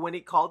 But when he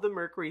called the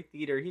Mercury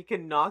Theater, he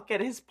could not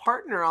get his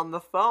partner on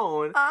the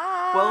phone.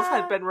 Wells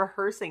had been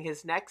rehearsing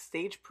his next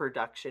stage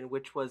production,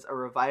 which was a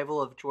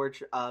revival of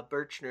George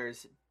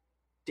Birchner's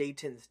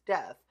Dayton's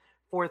Death,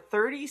 for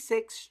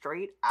 36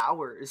 straight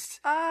hours,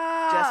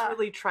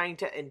 desperately trying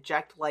to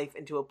inject life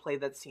into a play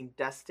that seemed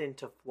destined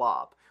to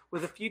flop.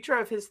 With the future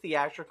of his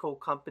theatrical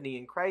company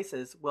in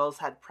crisis, Wells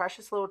had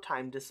precious little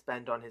time to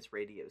spend on his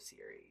radio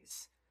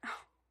series.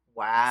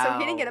 Wow. So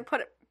he didn't get to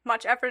put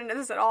much effort into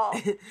this at all.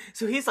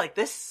 So he's like,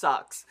 this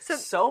sucks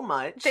so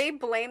much. They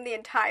blame the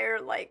entire,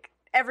 like,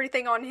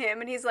 everything on him,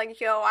 and he's like,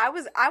 yo, I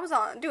was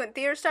on doing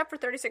theater stuff for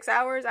 36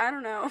 hours. I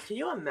don't know. Can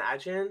you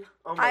imagine?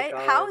 Oh my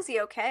god. How is he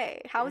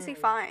okay? How is he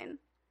fine?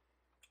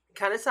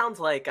 Kind of sounds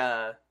like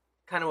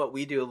kind of what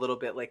we do a little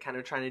bit, like kind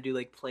of trying to do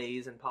like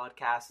plays and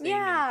podcasting.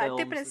 Yeah, and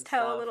dipping his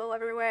toe a little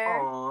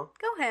everywhere. Aww.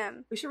 Go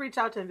him. We should reach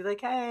out to him and be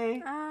like,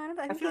 hey.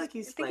 I feel like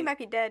he's I think he might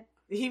be dead.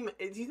 Do you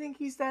think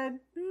he's dead?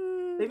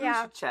 Maybe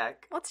yeah. we should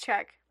check. Let's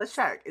check. Let's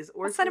check.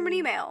 Let's send him an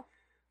email.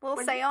 A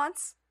little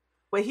seance.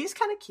 Wait, he's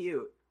kind of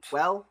cute.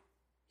 Well,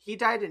 he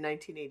died in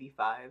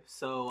 1985,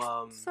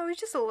 so So he's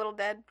just a little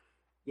dead.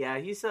 Yeah,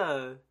 he's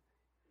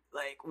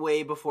like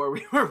way before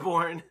we were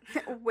born.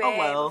 Way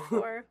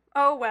before.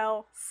 Oh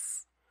well.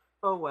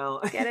 Oh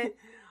well. Get it?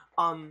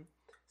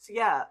 So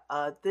yeah,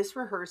 this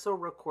rehearsal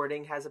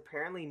recording has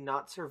apparently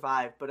not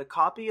survived, but a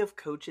copy of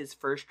Coach's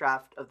first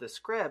draft of the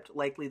script,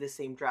 likely the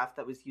same draft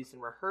that was used in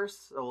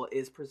rehearsal,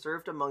 is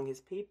preserved among his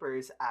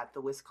papers at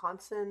the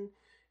Wisconsin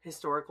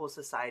Historical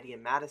Society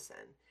in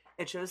Madison.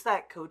 It shows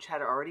that Coach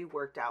had already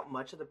worked out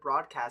much of the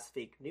broadcast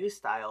fake news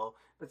style,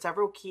 but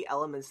several key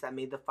elements that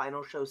made the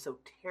final show so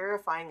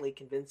terrifyingly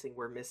convincing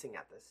were missing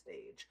at this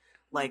stage.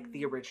 Like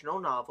the original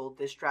novel,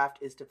 this draft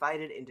is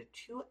divided into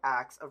 2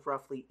 acts of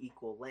roughly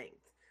equal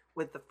length,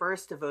 with the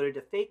first devoted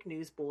to fake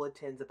news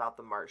bulletins about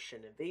the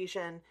Martian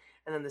invasion,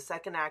 and then the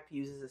second act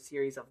uses a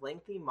series of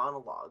lengthy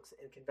monologues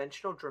and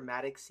conventional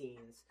dramatic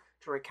scenes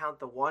to recount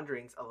the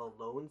wanderings of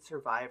a lone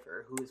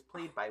survivor who is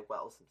played by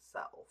Wells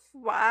himself.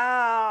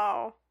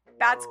 Wow.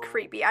 That's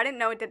creepy. I didn't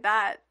know it did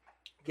that.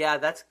 Yeah,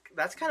 that's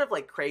kind of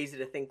like crazy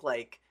to think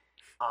like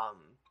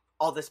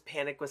all this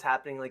panic was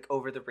happening like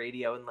over the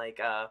radio, and like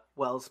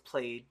Wells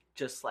played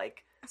just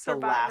like the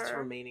last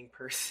remaining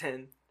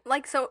person.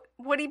 Like, so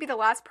would he be the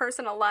last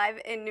person alive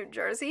in New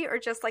Jersey, or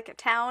just like a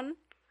town?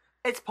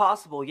 It's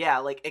possible, yeah.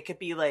 Like it could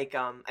be like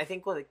I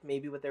think like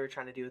maybe what they were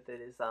trying to do with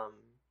it is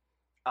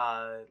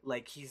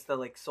like he's the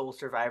like sole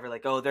survivor,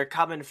 like, oh, they're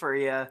coming for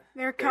you.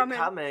 They're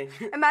coming.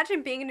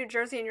 Imagine being in New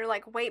Jersey and you're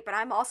like, wait, but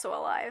I'm also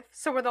alive.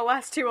 So we're the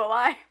last 2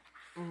 alive.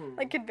 Mm-hmm.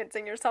 Like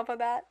convincing yourself of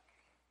that.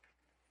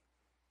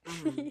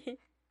 Mm-hmm.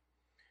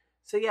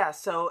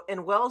 So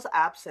in Wells'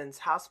 absence,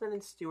 Houseman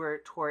and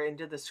Stewart tore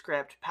into the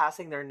script,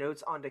 passing their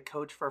notes on to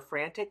Coach for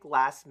frantic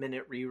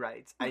last-minute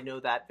rewrites. I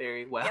know that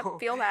very well. Yep,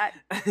 feel that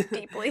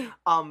deeply.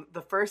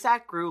 The first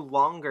act grew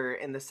longer,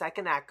 and the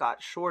second act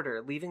got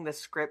shorter, leaving the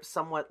script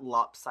somewhat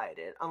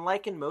lopsided.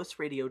 Unlike in most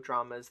radio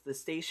dramas, the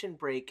station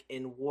break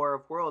in War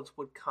of Worlds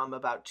would come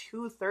about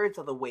 2/3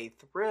 of the way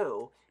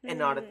through, and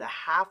not at the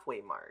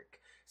halfway mark.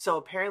 So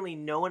apparently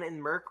no one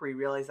in Mercury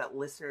realized that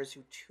listeners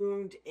who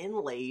tuned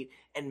in late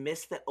and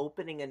missed the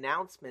opening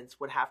announcements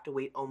would have to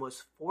wait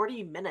almost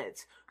 40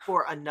 minutes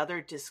for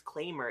another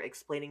disclaimer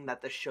explaining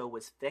that the show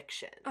was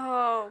fiction.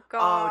 Oh,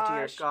 gosh. Oh,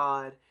 dear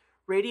God.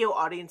 Radio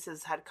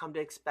audiences had come to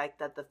expect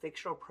that the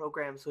fictional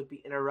programs would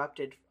be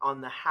interrupted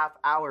on the half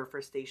hour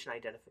for station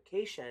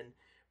identification,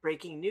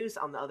 Breaking news,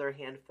 on the other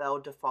hand,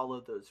 failed to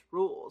follow those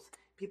rules.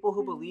 People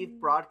who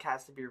believed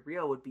broadcasts to be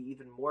real would be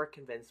even more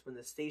convinced when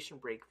the station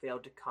break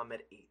failed to come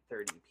at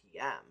 8:30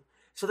 p.m.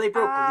 So they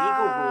broke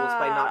legal rules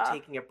by not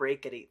taking a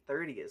break at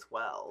 8:30 as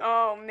well.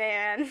 Oh,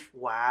 man.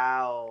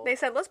 Wow. They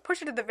said, let's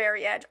push it to the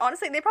very edge.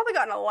 Honestly, they probably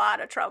got in a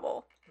lot of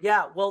trouble.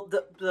 Yeah, well,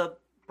 the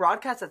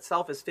broadcast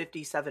itself is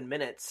 57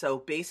 minutes, so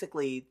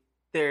basically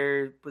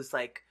there was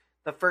like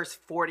the first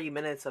 40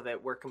 minutes of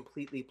it were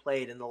completely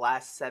played and the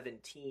last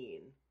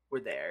 17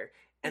 were there.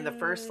 And the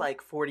first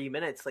like 40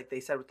 minutes, like they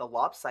said with the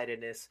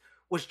lopsidedness,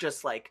 was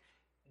just like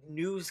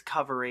news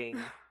covering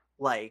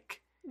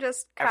like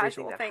just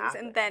casual things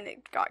happened. And then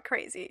it got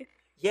crazy.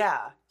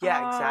 Yeah,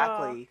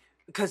 exactly.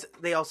 Because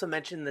they also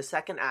mentioned in the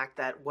second act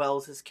that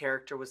Wells's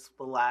character was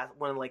one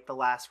of the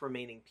last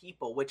remaining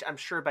people, which I'm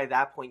sure by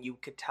that point you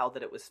could tell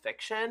that it was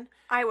fiction.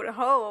 I would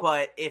hope.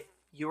 But if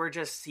you were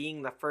just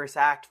seeing the first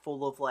act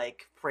full of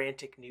like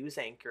frantic news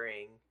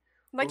anchoring,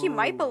 like you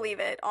might believe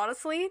it,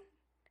 honestly.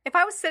 If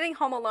I was sitting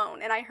home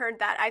alone and I heard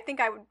that, I think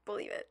I would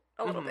believe it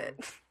a little bit.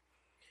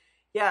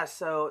 Yeah,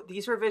 so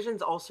these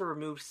revisions also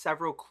removed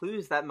several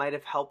clues that might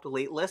have helped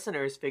late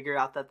listeners figure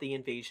out that the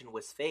invasion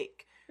was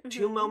fake.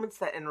 Two moments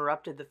that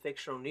interrupted the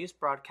fictional news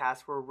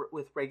broadcast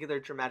with regular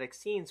dramatic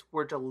scenes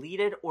were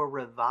deleted or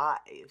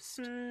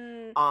revised.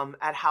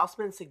 At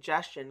Houseman's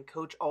suggestion,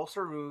 Coach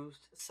also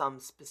removed some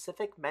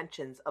specific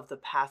mentions of the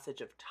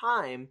passage of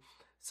time,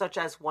 such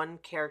as one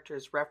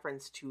character's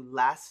reference to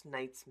last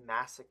night's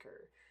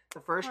massacre. The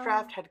first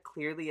draft had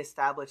clearly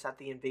established that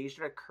the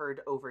invasion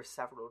occurred over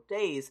several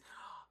days,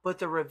 but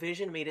the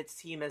revision made it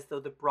seem as though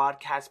the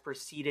broadcast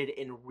proceeded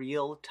in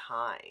real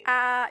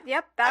time.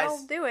 Yep,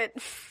 that'll do it.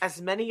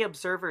 As many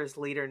observers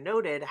later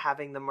noted,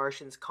 having the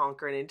Martians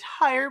conquer an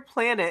entire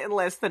planet in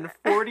less than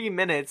 40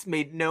 minutes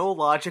made no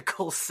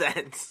logical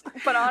sense.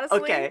 But honestly...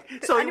 Okay,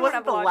 so he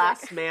wasn't the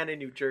last man in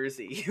New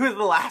Jersey. He was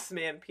the last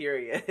man,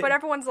 period. But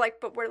everyone's like,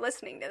 but we're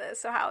listening to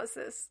this, so how is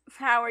this?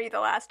 How are you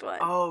the last one?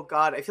 Oh,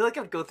 God. I feel like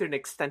I'd go through an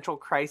existential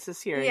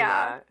crisis hearing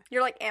that.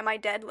 You're like, am I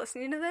dead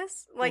listening to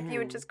this? Like, you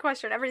would just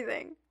question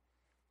everything.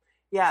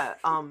 Yeah,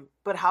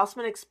 but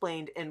Houseman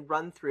explained in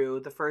Run Through,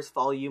 the first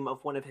volume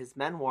of one of his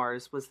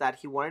memoirs, was that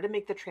he wanted to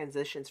make the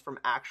transitions from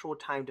actual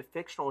time to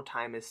fictional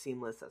time as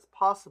seamless as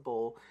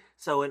possible,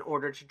 so in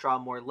order to draw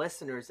more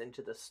listeners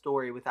into the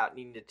story without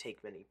needing to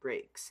take many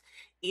breaks.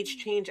 Each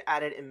change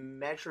added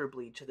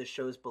immeasurably to the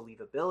show's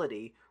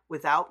believability.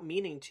 Without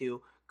meaning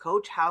to,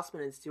 Coach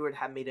Houseman and Stewart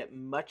have made it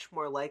much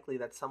more likely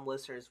that some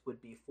listeners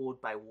would be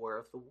fooled by War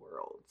of the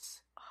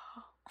Worlds.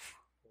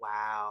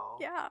 Wow.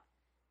 Yeah.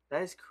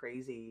 That is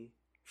crazy.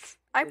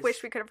 I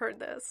wish we could have heard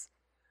this.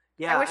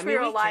 Yeah, I wish we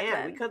were alive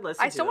then. We could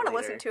listen. I still want to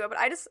listen to it, but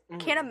I just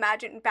can't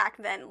imagine back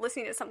then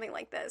listening to something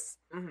like this.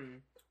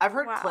 I've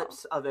heard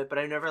clips of it, but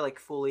I never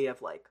fully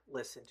have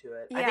listened to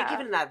it. Yeah. I think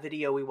even in that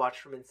video we watched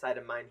from Inside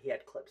of Mine, he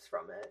had clips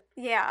from it.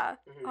 Yeah.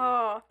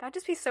 Oh, that'd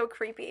just be so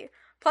creepy.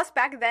 Plus,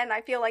 back then,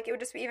 I feel like it would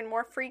just be even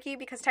more freaky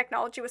because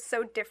technology was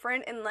so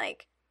different, and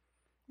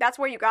that's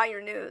where you got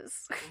your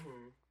news.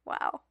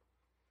 Wow.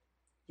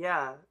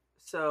 Yeah.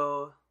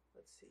 So.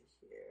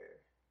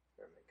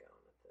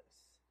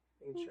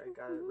 Making sure I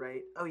got it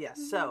right. Oh, yes.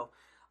 Yeah. So,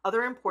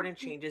 other important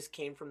changes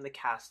came from the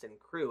cast and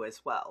crew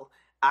as well.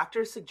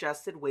 Actors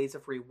suggested ways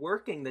of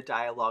reworking the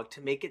dialogue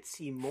to make it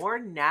seem more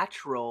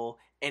natural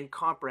and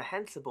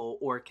comprehensible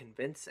or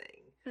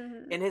convincing.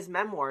 In his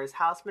memoirs,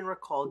 Houseman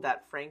recalled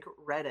that Frank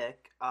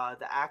Reddick,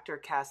 the actor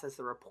cast as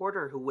the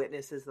reporter who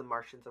witnesses the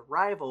Martians'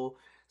 arrival,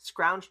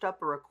 scrounged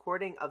up a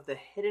recording of the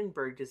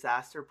Hindenburg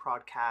disaster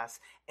broadcast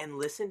and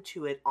listened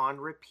to it on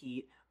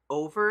repeat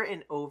over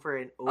and over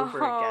and over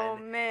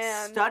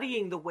again,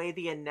 studying the way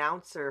the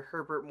announcer,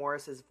 Herbert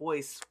Morris's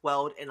voice,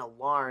 swelled in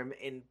alarm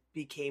and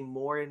became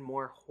more and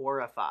more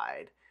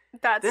horrified.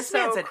 This so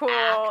man's cool.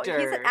 Actor.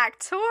 He's an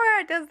actor,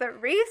 does the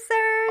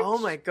research. Oh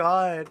my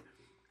God.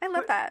 I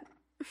love that.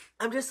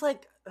 I'm just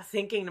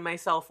thinking to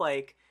myself,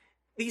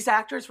 these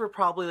actors were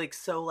probably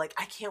so I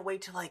can't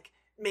wait to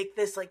make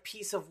this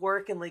piece of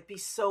work and be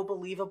so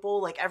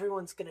believable.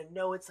 Everyone's gonna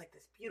know it's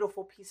this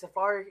beautiful piece of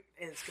art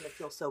and it's gonna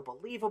feel so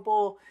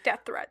believable.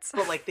 Death threats.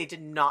 But they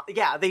did not.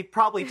 Yeah, they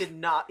probably did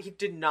not. He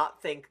did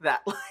not think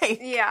that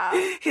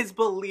his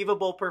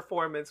believable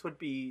performance would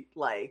be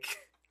I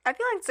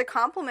feel like it's a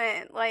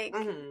compliment.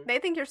 They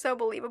think you're so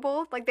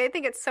believable. They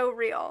think it's so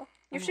real.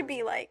 You should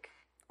be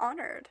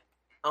honored.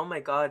 Oh my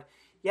God.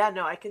 Yeah,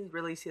 no, I can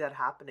really see that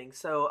happening.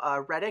 So,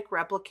 Reddick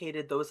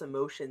replicated those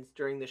emotions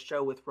during the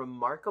show with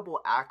remarkable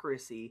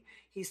accuracy.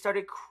 He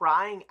started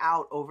crying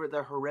out over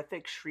the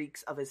horrific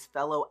shrieks of his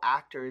fellow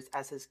actors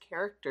as his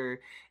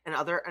character and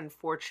other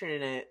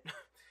unfortunate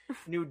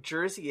New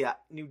Jerseyites.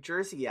 New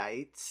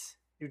Jerseyites?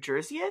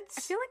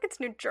 I feel like it's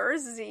New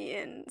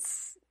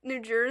Jerseyans.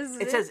 New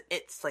Jersey. It says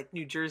it's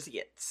New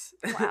Jerseyites.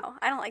 Wow,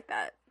 I don't like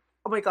that.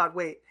 Oh my God,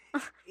 wait.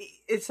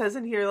 It says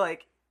in here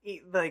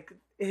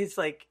is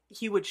like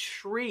he would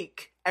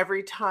shriek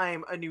every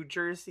time a New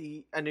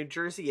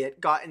Jerseyite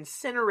got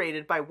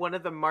incinerated by one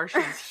of the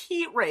Martian's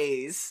heat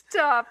rays.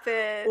 Stop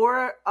it.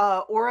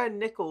 Ora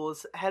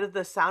Nichols, head of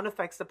the sound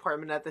effects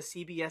department at the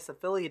CBS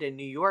affiliate in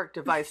New York,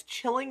 devised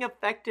chilling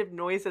effective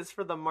noises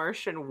for the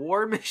Martian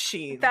war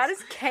machines. That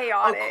is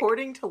chaotic.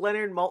 According to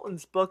Leonard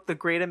Maltin's book, The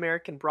Great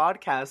American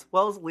Broadcast,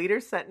 Wells later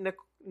sent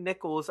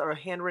Nichols a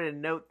handwritten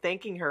note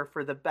thanking her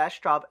for the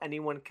best job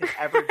anyone could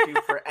ever do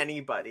for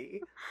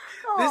anybody.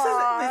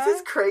 This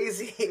is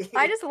crazy.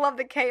 I just love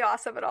the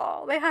chaos of it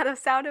all. They had a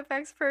sound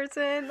effects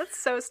person. That's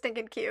so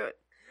stinking cute.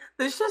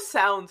 This just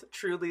sounds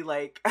truly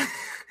like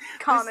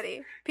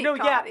comedy. Peak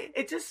comedy. Yeah,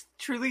 it just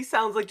truly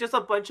sounds like just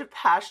a bunch of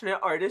passionate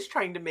artists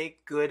trying to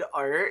make good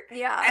art.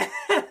 Yeah.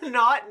 And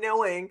not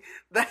knowing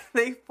that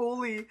they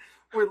fully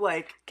were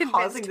like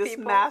causing this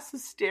mass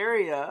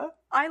hysteria.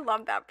 I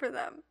love that for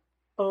them.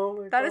 Oh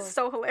my God. That is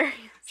so hilarious.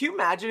 Can you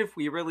imagine if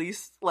we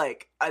released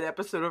like an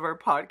episode of our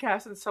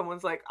podcast and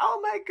someone's like, oh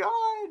my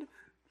God,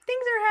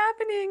 things are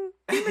happening.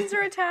 Humans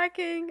are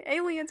attacking.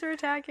 Aliens are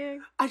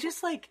attacking. I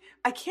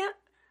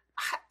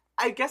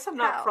guess I'm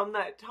not from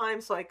that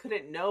time, so I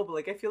couldn't know, but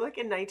like I feel like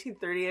in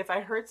 1930, if I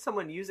heard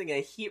someone using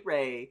a heat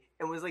ray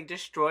and was like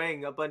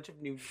destroying a bunch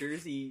of New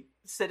Jersey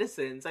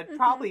citizens, I'd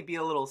probably be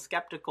a little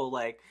skeptical,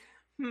 like,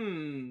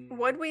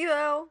 Would we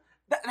though?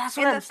 That's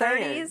what I'm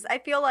saying. In the 30s, I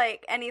feel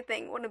like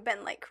anything would have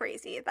been like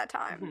crazy at that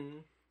time. Mm-hmm.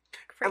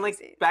 Crazy. And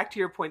like back to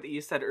your point that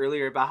you said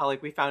earlier about how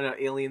like we found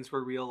out aliens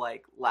were real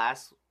like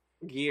last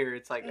year.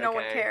 It's like no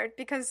one cared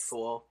because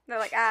cool. They're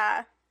like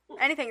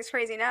anything's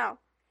crazy now.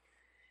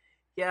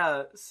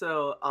 Yeah.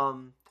 So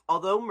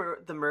although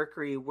the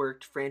Mercury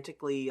worked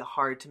frantically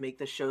hard to make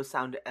the show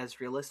sound as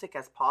realistic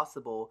as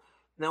possible,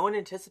 no one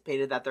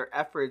anticipated that their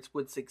efforts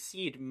would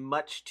succeed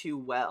much too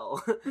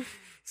well.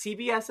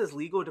 CBS's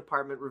legal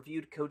department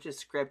reviewed Coach's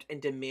script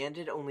and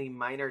demanded only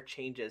minor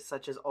changes,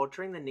 such as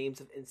altering the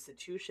names of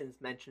institutions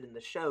mentioned in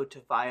the show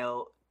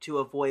to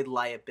avoid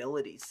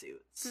liability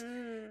suits.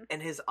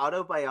 In his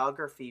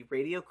autobiography,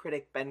 radio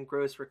critic Ben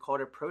Gross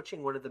recalled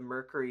approaching one of the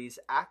Mercury's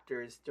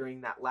actors during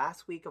that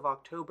last week of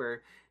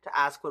October to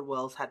ask what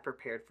Wells had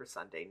prepared for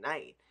Sunday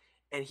night.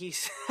 And he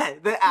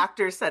said, the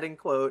actor said in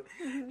quote,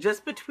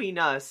 just between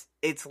us,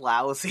 it's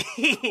lousy.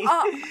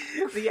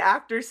 The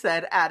actor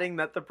said, adding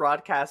that the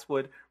broadcast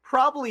would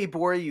probably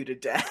bore you to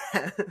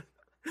death.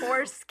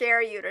 Or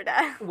scare you to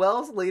death.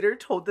 Wells later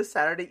told the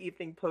Saturday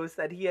Evening Post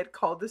that he had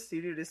called the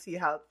studio to see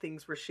how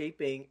things were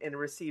shaping and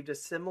received a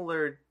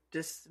similar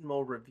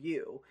dismal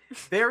review.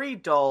 Very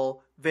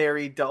dull,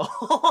 very dull.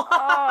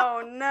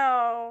 Oh,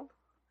 no.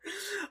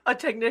 A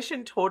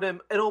technician told him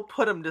it'll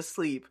put him to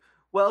sleep.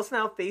 Wells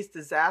now faced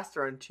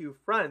disaster on two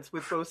fronts,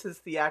 with both his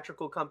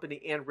theatrical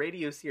company and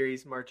radio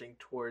series marching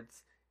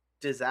towards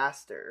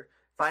disaster.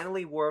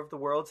 Finally, War of the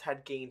Worlds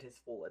had gained his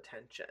full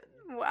attention.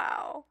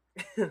 Wow.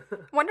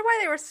 Wonder why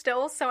they were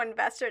still so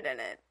invested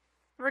in it.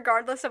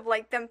 Regardless of,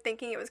 like, them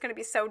thinking it was going to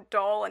be so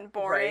dull and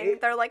boring. Right?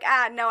 They're like,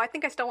 no, I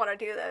think I still want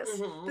to do this.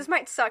 Mm-hmm. This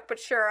might suck, but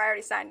sure, I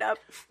already signed up.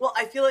 Well,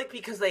 I feel like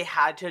because they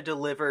had to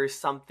deliver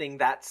something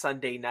that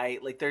Sunday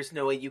night, like, there's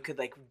no way you could,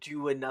 like,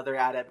 do another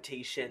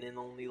adaptation in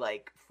only,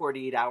 like,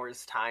 48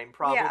 hours time,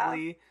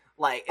 probably. Yeah.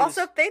 Like,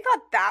 also, if they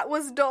thought that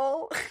was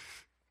dull...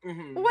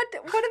 Mm-hmm. What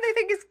do they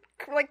think is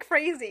like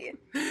crazy?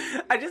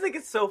 I just think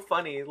it's so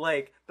funny,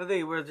 like that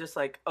they were just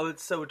like, oh,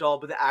 it's so dull,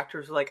 but the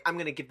actors were like, I'm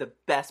gonna give the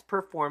best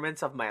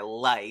performance of my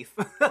life.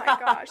 Oh my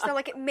gosh, they're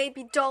like, it may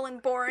be dull and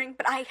boring,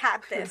 but I had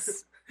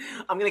this.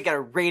 I'm gonna get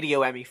a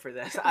radio Emmy for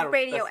this.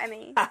 Emmy.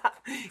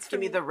 Give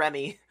me the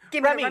Remy.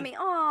 Give me the Remy.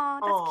 Aw,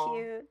 that's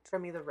cute.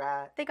 Remy the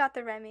rat. They got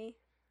the Remy.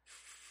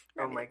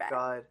 Oh my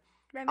god.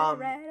 Remy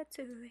the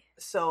Ratatouille.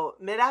 So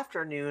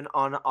mid-afternoon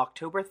on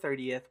October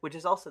 30th, which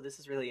is also, this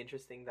is really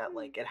interesting that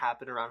like it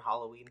happened around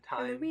Halloween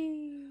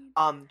time.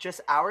 Just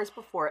hours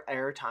before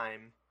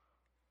airtime,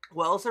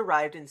 Wells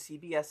arrived in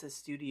CBS's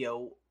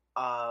studio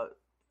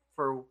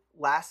for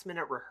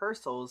last-minute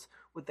rehearsals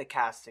with the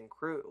cast and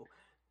crew.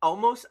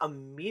 Almost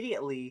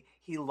immediately,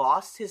 he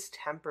lost his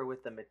temper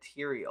with the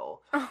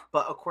material.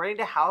 But according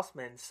to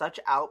Houseman, such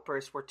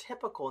outbursts were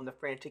typical in the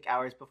frantic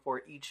hours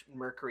before each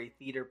Mercury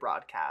Theater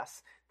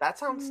broadcast. That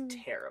sounds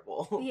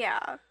terrible.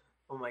 Yeah.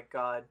 Oh my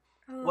god.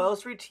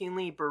 Wells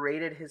routinely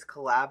berated his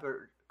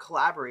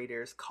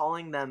collaborators,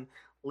 calling them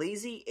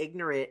lazy,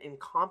 ignorant,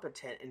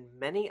 incompetent, and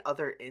many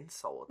other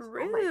insults.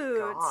 Rude,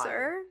 oh my god.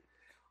 Sir.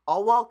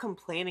 All while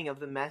complaining of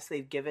the mess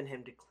they've given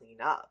him to clean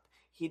up.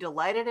 He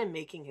delighted in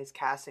making his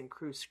cast and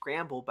crew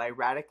scramble by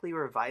radically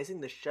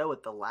revising the show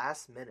at the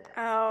last minute.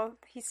 Oh,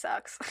 he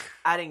sucks.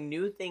 Adding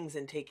new things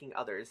and taking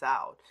others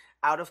out.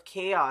 Out of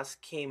chaos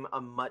came a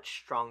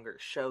much stronger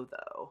show,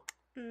 though.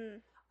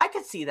 I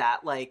could see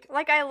that, like...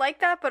 Like, I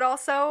like that, but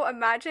also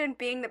imagine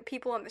being the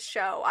people in the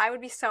show. I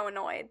would be so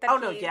annoyed.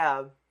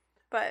 Yeah.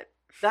 But...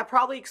 That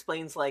probably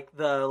explains, like,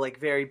 the, like,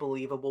 very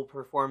believable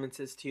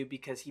performances, too,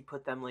 because he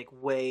put them, like,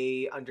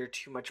 way under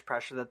too much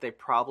pressure that they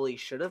probably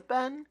should have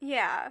been.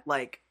 Yeah.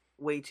 Like,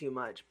 way too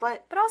much.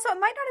 But also, it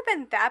might not have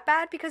been that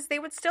bad, because they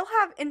would still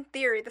have, in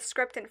theory, the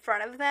script in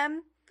front of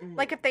them.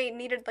 Like if they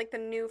needed like the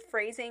new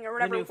phrasing or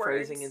whatever the new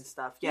words. phrasing and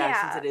stuff.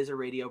 Yeah, since it is a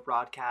radio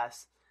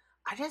broadcast.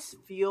 I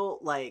just feel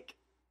like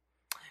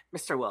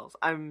Mr. Wells,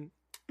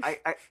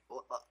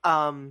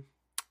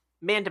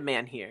 man to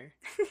man here.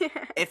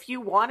 If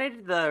you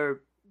wanted the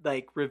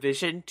like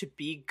revision to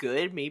be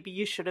good, maybe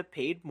you should have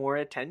paid more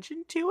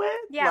attention to it.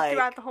 Yeah, like,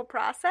 throughout the whole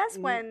process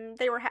when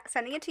they were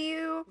sending it to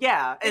you.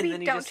 Yeah, maybe and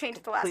then you don't just change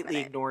it the last completely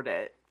minute. ignored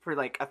it for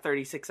like a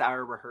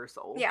 36-hour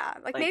rehearsal. Yeah,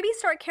 like maybe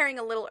start caring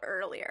a little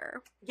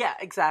earlier. Yeah,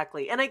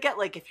 exactly. And I get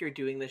like if you're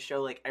doing this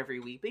show like every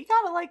week, but you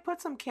gotta like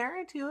put some care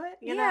into it,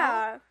 you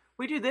know?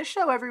 We do this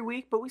show every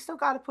week, but we still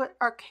gotta put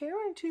our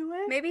care into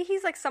it. Maybe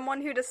he's like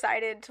someone who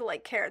decided to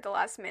like care at the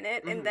last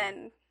minute and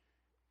then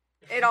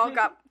it all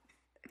got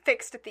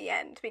fixed at the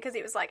end because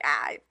he was like,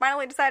 I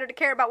finally decided to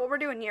care about what we're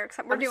doing here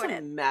because we're doing it.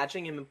 I'm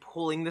imagining him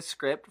pulling the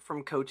script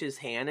from Coach's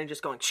hand and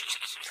just going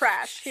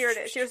trash. Here it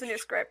is. Here's the new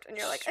script, and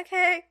you're like,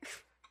 okay.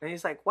 And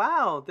he's like,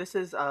 wow, this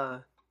is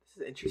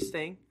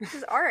interesting. This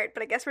is art,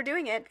 but I guess we're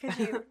doing it because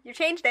you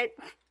changed it.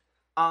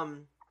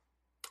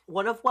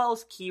 One of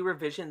Wells' key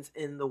revisions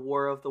in The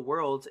War of the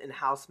Worlds, in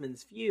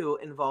Houseman's view,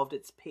 involved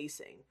its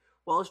pacing.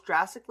 Wells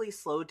drastically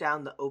slowed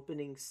down the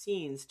opening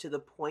scenes to the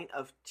point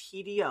of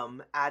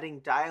tedium, adding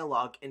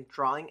dialogue and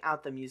drawing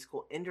out the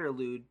musical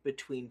interlude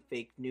between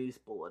fake news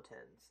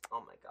bulletins.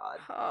 Oh my god.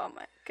 Oh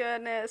my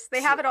goodness.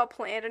 They have it all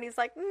planned and he's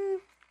like,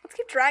 let's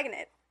keep dragging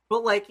it.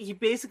 But like, he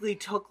basically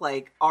took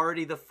like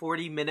already the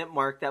 40-minute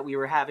mark that we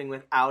were having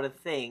without a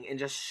thing and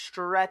just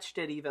stretched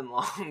it even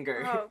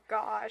longer. Oh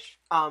gosh.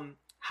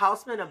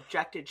 Houseman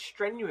objected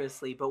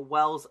strenuously, but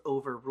Wells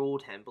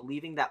overruled him,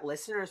 believing that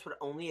listeners would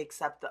only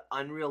accept the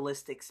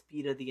unrealistic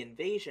speed of the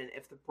invasion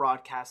if the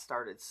broadcast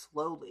started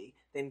slowly,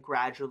 then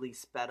gradually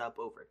sped up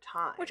over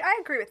time. Which I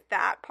agree with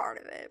that part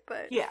of it,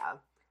 but... Yeah.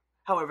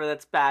 However,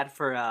 that's bad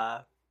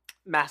for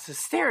mass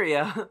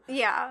hysteria.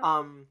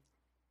 Yeah.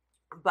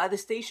 By the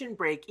station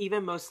break,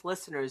 even most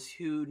listeners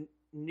who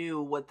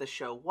knew what the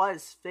show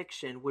was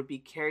fiction would be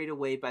carried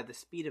away by the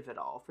speed of it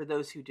all. For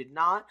those who did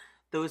not,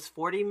 those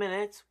 40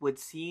 minutes would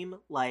seem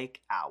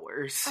like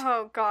hours.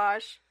 Oh,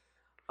 gosh.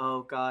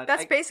 Oh, God.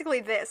 That's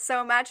basically this.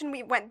 So imagine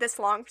we went this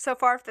long so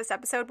far for this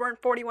episode. We're in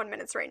 41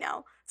 minutes right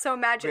now. So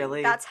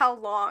imagine that's how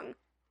long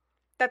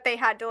that they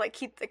had to, like,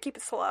 keep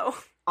it slow.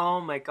 Oh,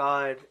 my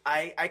God.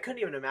 I couldn't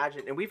even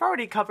imagine. And we've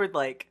already covered,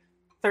 like,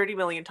 30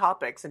 million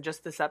topics in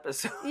just this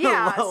episode.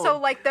 Yeah, alone. So,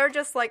 like, they're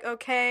just like,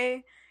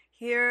 okay...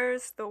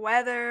 Here's the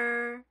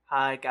weather.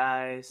 Hi,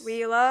 guys.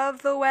 We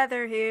love the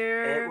weather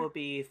here. It will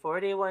be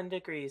 41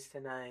 degrees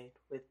tonight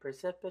with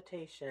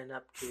precipitation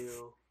up to...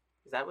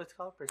 Is that what it's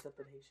called?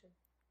 Precipitation?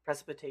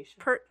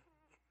 Precipitation?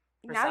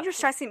 Now you're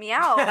stressing me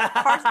out.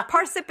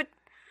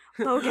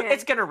 Logan.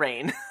 It's gonna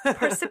rain.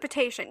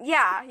 Precipitation.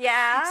 Yeah.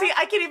 See,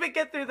 I can't even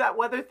get through that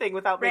weather thing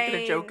without making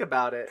a joke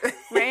about it.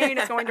 Rain,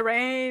 it's going to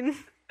rain.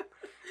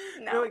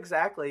 No,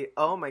 exactly.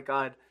 Oh my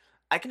god.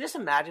 I can just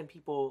imagine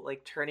people,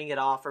 like, turning it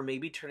off or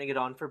maybe turning it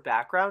on for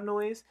background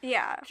noise.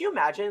 Yeah. Can you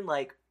imagine,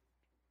 like,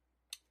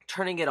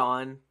 turning it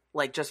on,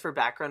 like, just for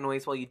background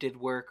noise while you did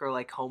work or,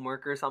 like,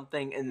 homework or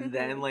something, and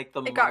then, like,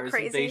 the Mars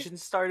invasion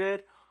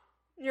started?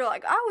 You're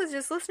like, I was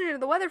just listening to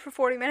the weather for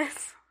 40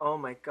 minutes. Oh,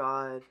 my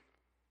God.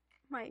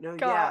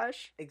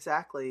 Gosh. Yeah,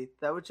 exactly.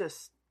 That would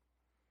just...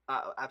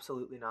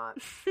 absolutely not.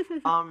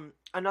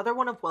 Another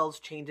one of Wells'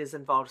 changes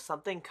involved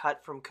something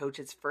cut from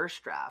Coach's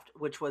first draft,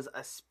 which was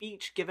a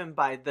speech given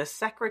by the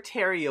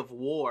Secretary of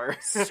War.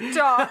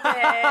 Stop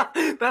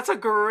it. That's a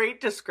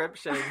great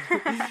description.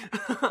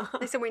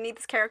 They said we need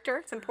this character.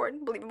 It's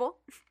important, believable.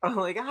 I'm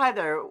like, hi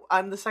there,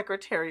 I'm the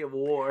Secretary of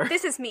War.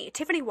 This is me,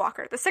 Tiffany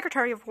Walker, the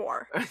Secretary of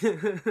War.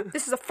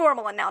 This is a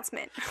formal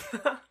announcement.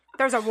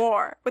 There's a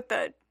war with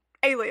the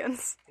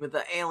aliens. With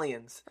the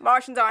aliens. The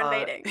Martians are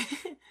invading.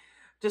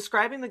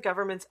 Describing the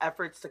government's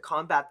efforts to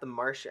combat the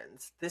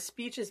Martians. This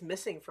speech is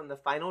missing from the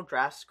final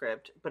draft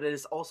script, but it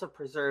is also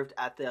preserved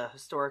at the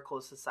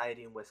Historical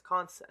Society in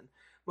Wisconsin,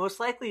 most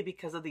likely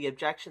because of the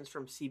objections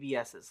from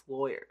CBS's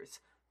lawyers.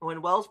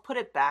 When Wells put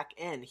it back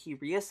in, he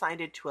reassigned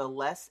it to a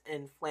less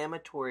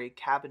inflammatory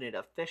cabinet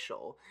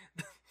official,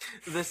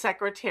 the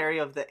Secretary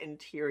of the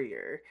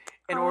Interior,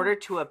 in order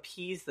to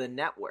appease the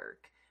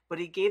network. But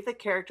he gave the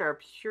character a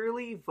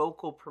purely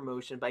vocal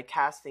promotion by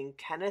casting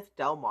Kenneth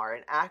Delmar,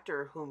 an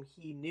actor whom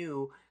he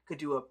knew could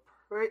do a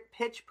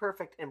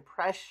pitch-perfect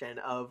impression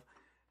of,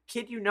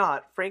 kid you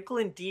not,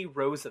 Franklin D.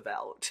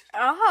 Roosevelt.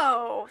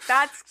 Oh,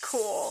 that's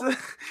cool.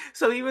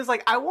 So he was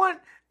like, I want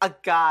a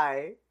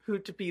guy who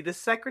to be the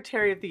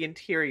Secretary of the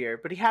Interior,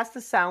 but he has to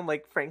sound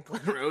like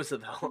Franklin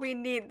Roosevelt. We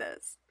need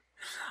this.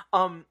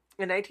 In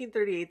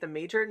 1938, the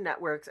major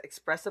networks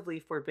expressively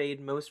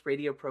forbade most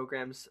radio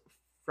programs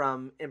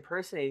from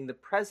impersonating the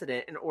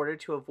president in order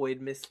to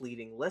avoid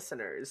misleading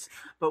listeners.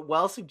 But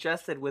Wells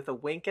suggested with a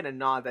wink and a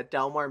nod that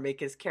Delmar make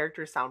his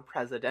character sound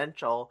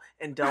presidential,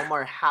 and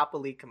Delmar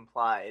happily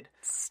complied.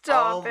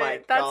 Stop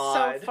it. That's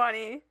so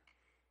funny.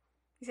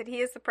 He said,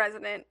 he is the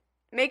president.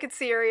 Make it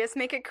serious,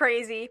 make it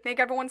crazy, make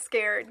everyone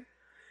scared.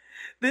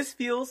 This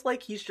feels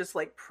like he's just,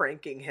 like,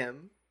 pranking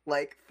him.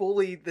 Like,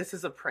 fully, this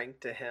is a prank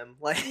to him.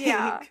 Like,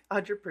 Yeah.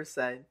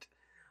 100%.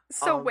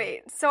 So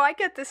wait, so I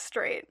get this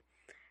straight.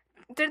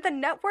 Did the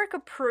network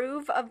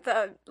approve of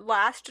the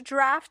last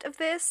draft of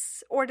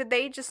this, or did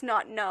they just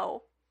not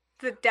know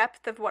the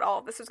depth of what all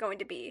of this was going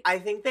to be? I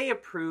think they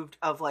approved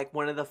of, like,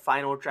 one of the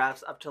final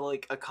drafts up to,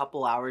 like, a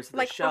couple hours of the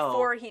Like, show.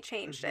 before he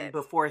changed it.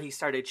 Before he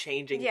started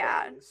changing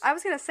things. I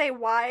was gonna say,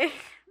 why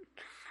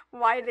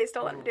did they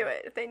still let him do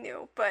it if they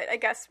knew? But I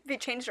guess if he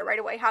changed it right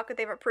away, how could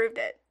they have approved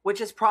it?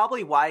 Which is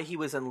probably why he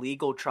was in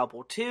legal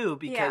trouble, too,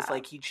 because, Yeah.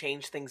 like, he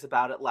changed things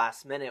about it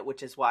last minute,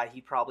 which is why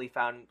he probably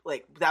found,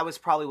 like, that was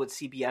probably what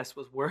CBS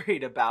was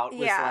worried about,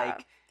 was,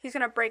 like... He's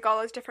gonna break all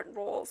those different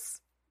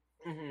rules.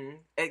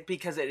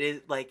 Because it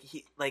is,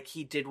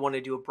 he did want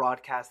to do a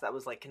broadcast that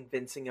was, like,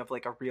 convincing of,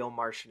 like, a real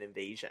Martian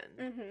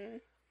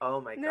invasion.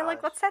 Oh, my god. And they're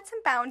like, let's set some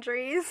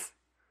boundaries.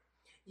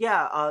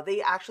 Yeah,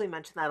 they actually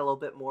mentioned that a little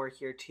bit more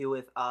here, too,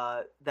 with,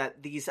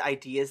 that these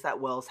ideas that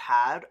Wells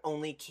had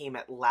only came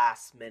at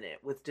last minute,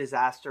 with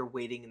disaster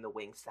waiting in the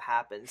wings to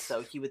happen.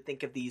 So he would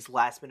think of these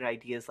last-minute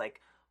ideas,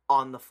 like,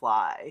 on the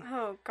fly.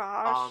 Oh,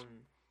 gosh.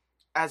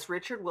 As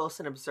Richard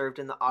Wilson observed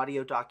in the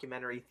audio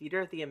documentary Theater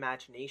of the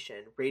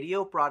Imagination,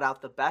 radio brought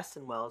out the best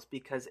in Wells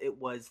because it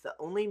was the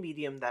only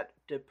medium that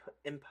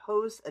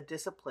imposed a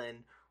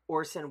discipline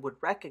Orson would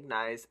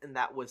recognize, and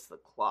that was the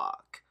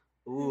clock.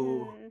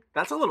 Ooh,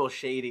 that's a little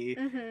shady.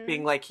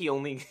 Being like he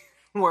only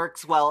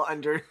works well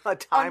under a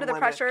time under the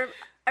limit. pressure.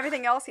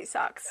 Everything else he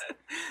sucks.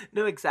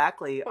 No,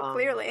 exactly. Well,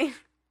 clearly.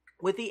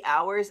 With the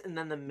hours and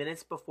then the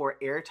minutes before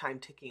airtime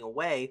ticking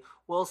away,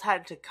 Wills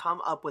had to come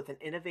up with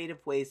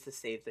innovative ways to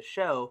save the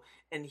show,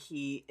 and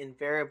he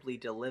invariably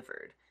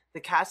delivered.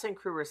 The cast and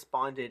crew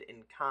responded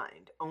in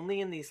kind. Only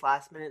in these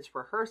last minutes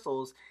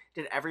rehearsals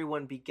did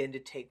everyone begin to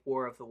take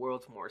War of the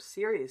Worlds more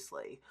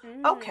seriously.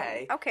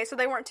 Okay, so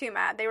they weren't too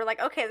mad. They were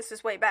like, okay, this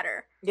is way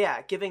better.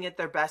 Yeah, giving it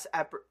their best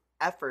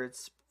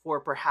efforts for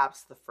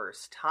perhaps the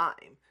first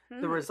time.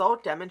 The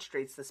result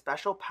demonstrates the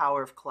special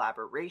power of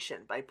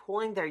collaboration. By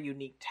pooling their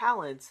unique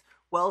talents,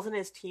 Wells and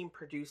his team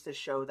produced a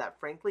show that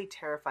frankly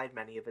terrified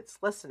many of its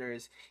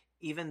listeners,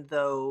 even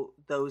though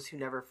those who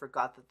never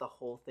forgot that the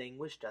whole thing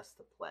was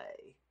just a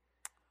play.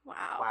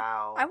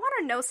 Wow. I want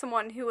to know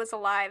someone who was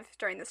alive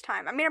during this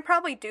time. I mean, I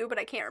probably do, but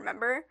I can't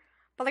remember.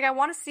 But, like, I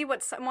want to see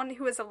what someone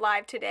who is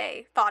alive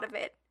today thought of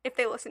it, if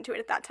they listened to it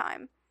at that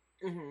time.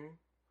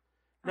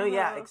 No,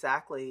 yeah,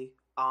 exactly.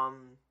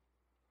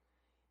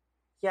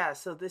 Yeah,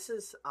 so this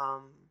is, where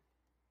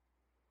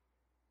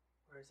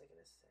is I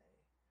going to say?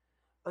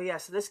 Oh, yeah,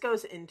 so this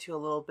goes into a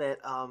little bit,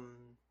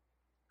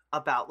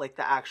 about, like,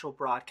 the actual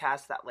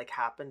broadcast that, like,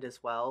 happened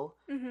as well.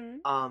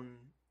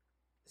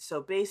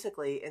 So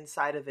basically,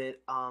 inside of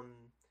it,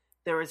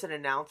 there was an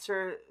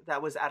announcer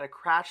that was at a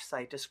crash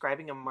site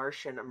describing a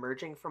Martian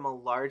emerging from a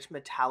large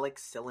metallic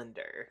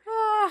cylinder.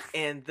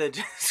 And the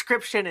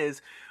description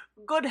is,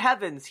 "Good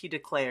heavens," he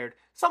declared.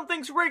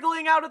 "Something's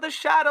wriggling out of the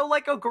shadow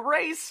like a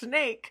gray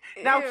snake.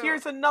 Now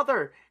here's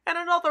another, and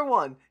another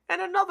one,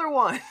 and another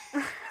one."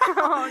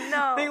 Oh,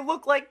 no. "They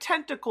look like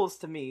tentacles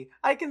to me.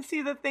 I can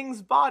see the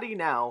thing's body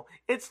now.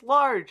 It's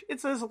large.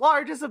 It's as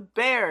large as a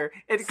bear.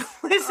 It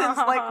glistens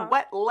like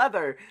wet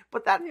leather.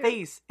 But that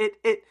face,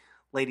 it...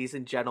 Ladies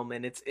and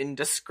gentlemen, it's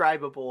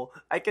indescribable.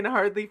 I can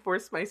hardly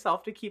force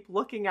myself to keep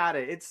looking at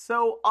it. It's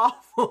so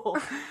awful."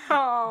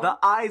 The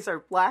eyes are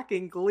black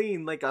and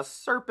green like a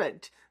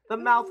serpent. The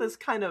mouth is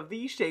kind of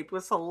V-shaped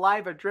with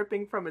saliva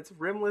dripping from its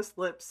rimless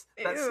lips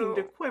that seem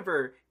to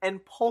quiver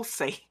and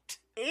pulsate.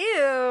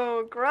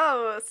 Ew,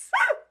 gross.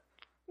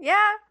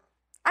 Yeah,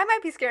 I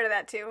might be scared of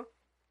that too.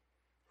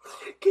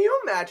 Can you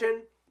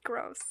imagine?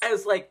 Gross.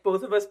 As, like,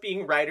 both of us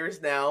being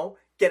writers now,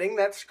 getting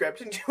that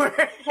script into our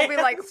hands. We'll be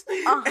like,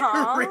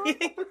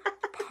 reading that.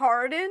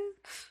 Pardon?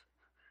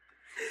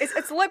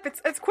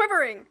 It's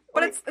quivering,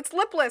 but like, it's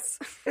lipless.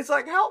 It's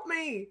like, help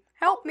me.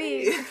 Help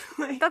me.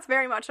 Like, that's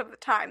very much of the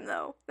time,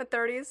 though. The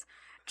 30s.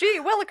 Gee,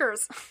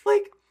 Willikers.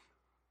 Like,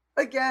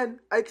 again,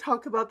 I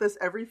talk about this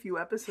every few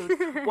episodes.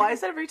 Why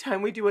is it every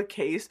time we do a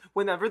case,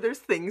 whenever there's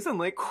things and,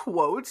 like,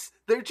 quotes,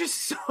 they're just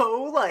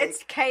so, like...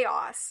 It's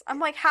chaos. I'm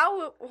like,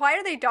 why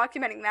are they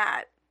documenting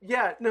that?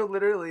 Yeah, no,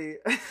 literally.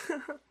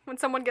 When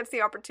someone gets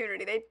the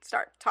opportunity, they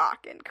start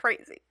talking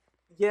crazy.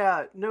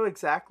 Yeah, no,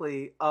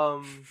 exactly.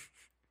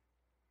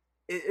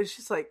 It's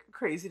just, like,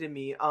 crazy to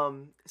me.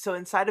 So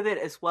inside of it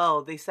as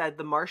well, they said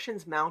the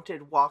Martians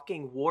mounted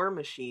walking war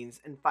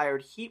machines and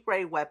fired heat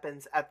ray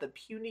weapons at the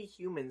puny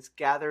humans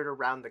gathered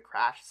around the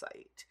crash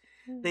site.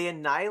 They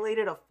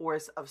annihilated a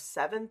force of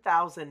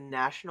 7,000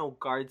 National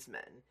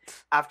Guardsmen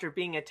after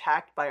being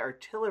attacked by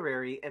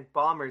artillery and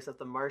bombers of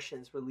the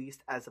Martians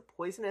released as a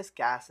poisonous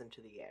gas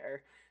into the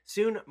air.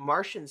 Soon,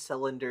 Martian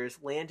cylinders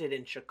landed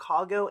in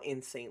Chicago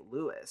and St.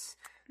 Louis.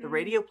 The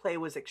radio play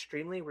was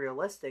extremely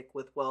realistic,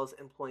 with Wells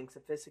employing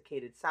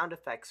sophisticated sound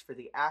effects for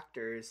the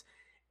actors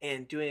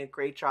and doing a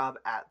great job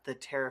at the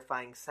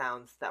terrifying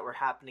sounds that were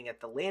happening at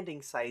the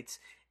landing sites,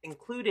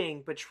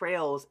 including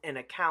betrayals and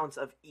accounts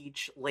of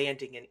each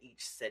landing in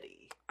each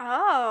city.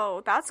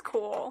 Oh, that's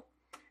cool.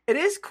 It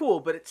is cool,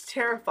 but it's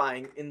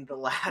terrifying in the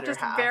latter Just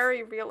half.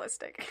 very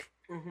realistic.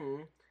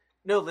 Mm-hmm.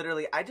 No,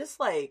 literally, I just,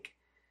 like,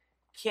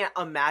 can't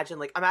imagine,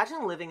 like,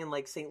 imagine living in,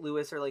 like, St.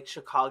 Louis or, like,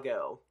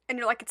 Chicago. And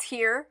you're like, it's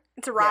here?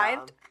 It's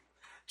arrived? Yeah.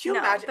 Do you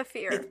imagine the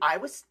fear. if I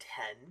was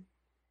 10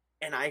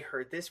 and I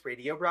heard this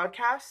radio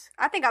broadcast?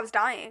 I think I was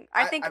dying.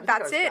 I think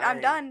that's it.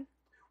 I'm done.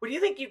 What do you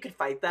think you could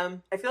fight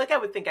them? I feel like I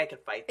would think I could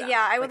fight them.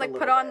 Yeah, I would, like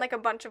put on, bit. like, a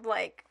bunch of,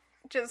 like,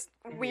 just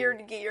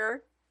weird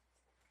gear.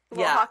 A Yeah.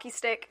 little hockey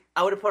stick.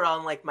 I would have put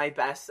on, like, my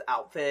best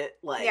outfit,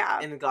 like, Yeah.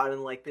 and gone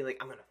and, like, be like,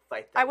 I'm gonna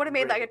fight them. I would have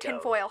made, like, a ready to go.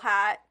 tinfoil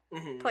hat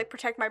Mhm. to, like,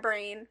 protect my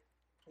brain.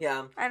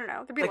 Yeah. I don't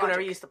know. There'd be Like, logic.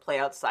 whenever you used to play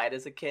outside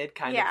as a kid,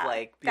 kind Yeah, of,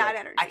 like, be that like,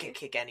 energy. I can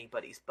kick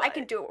anybody's butt. I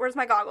can do it. Where's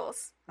my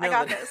goggles? I No,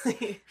 got this.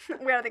 literally.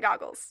 Where are the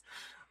goggles?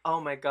 Oh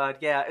my god,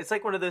 yeah. It's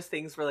like one of those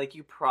things where, like,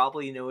 you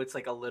probably know it's,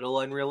 like, a little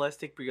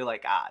unrealistic, but you're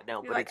like,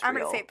 no, You're but like, it's I'm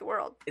real. gonna save the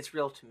world. It's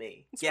real to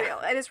me. It's real.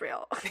 It is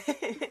real.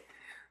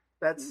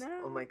 That's,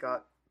 No. oh my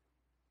god.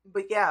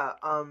 But yeah,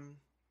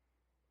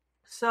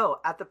 so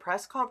at the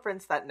press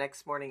conference that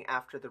next morning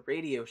after the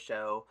radio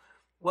show,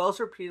 Wells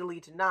repeatedly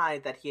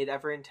denied that he had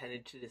ever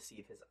intended to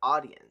deceive his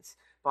audience,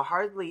 but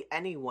hardly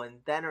anyone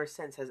then or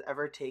since has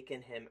ever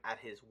taken him at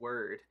his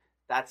word.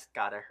 That's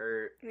gotta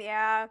hurt.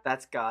 Yeah.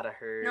 That's gotta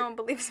hurt. No one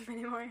believes him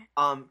anymore.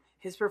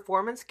 His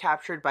performance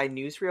captured by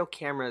newsreel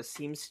cameras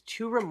seems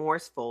too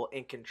remorseful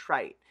and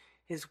contrite.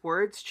 His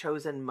words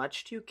chosen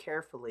much too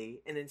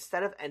carefully, and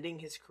instead of ending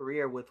his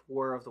career with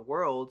War of the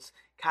Worlds,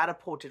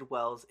 catapulted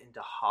Wells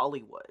into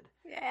Hollywood,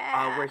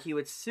 Yeah. where he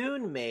would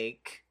soon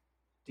make.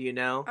 Do you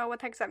know? Oh, what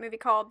the heck's that movie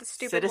called? The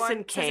stupid Citizen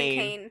one.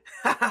 Kane.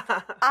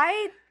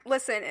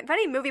 Listen, if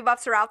any movie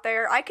buffs are out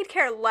there, I could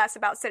care less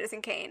about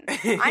Citizen Kane.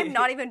 I'm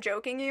not even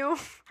joking you.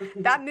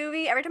 That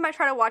movie, every time I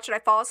try to watch it, I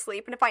fall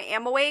asleep, and if I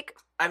am awake,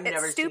 I've it's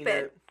never stupid. seen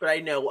it, but I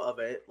know of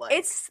it. Like,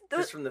 it's the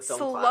just from the film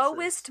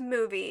slowest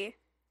movie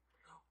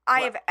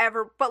I have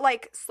ever, but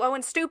like slow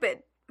and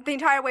stupid the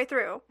entire way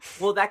through.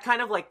 Well, that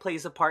kind of like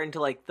plays a part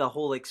into like the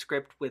whole like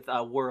script with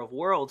War of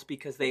Worlds,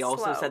 because they It's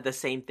also slow. said the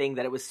same thing,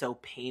 that it was so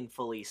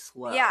painfully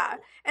slow. Yeah,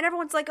 and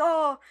everyone's like,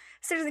 "Oh,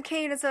 Citizen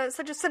Kane is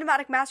such a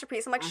cinematic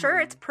masterpiece." I'm like, "Sure,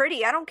 it's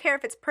pretty. I don't care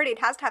if it's pretty. It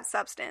has to have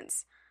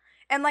substance."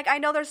 And like, I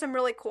know there's some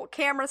really cool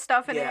camera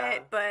stuff in Yeah.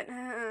 it, but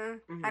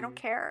I don't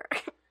care.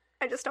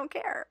 I just don't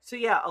care. So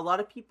yeah, a lot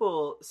of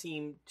people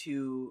seem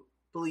to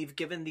believe,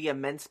 given the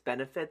immense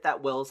benefit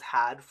that Wells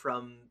had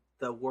from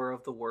the War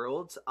of the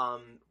Worlds,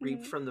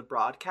 reaped from the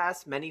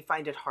broadcast, many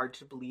find it hard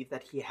to believe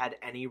that he had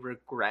any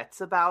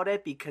regrets about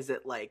it, because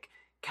it like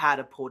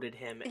catapulted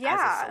him as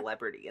Yeah. a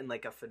celebrity and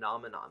like a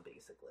phenomenon,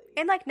 basically.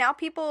 And like now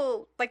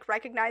people like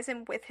recognize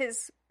him with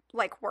his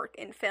like work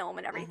in film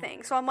and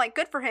everything. So I'm like,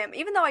 good for him.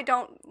 Even though I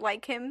don't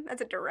like him as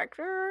a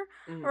director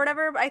or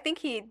whatever, but I think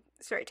he's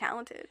very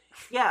talented.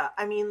 Yeah,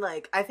 I mean,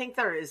 like, I think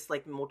there is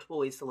like multiple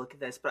ways to look at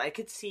this, but I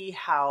could see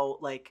how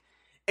like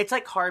it's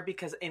like hard,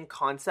 because in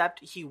concept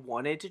he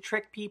wanted to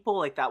trick people,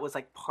 like that was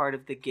like part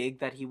of the gig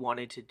that he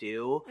wanted to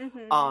do.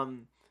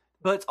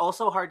 But it's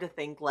also hard to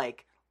think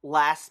like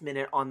last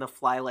minute on the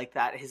fly like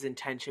that his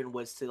intention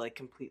was to like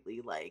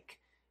completely like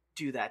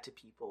do that to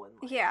people and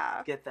like,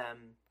 Yeah. get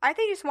them. I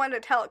think he just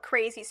wanted to tell a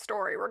crazy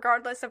story,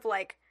 regardless of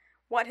like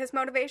what his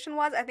motivation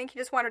was. I think he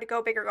just wanted to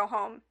go big or go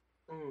home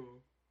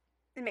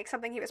and make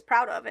something he was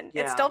proud of, and it's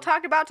Yeah. still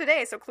talked about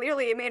today. So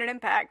clearly, it made an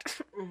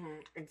impact.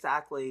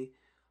 Exactly.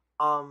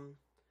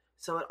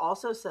 So it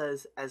also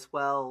says as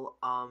well,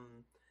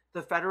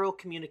 the Federal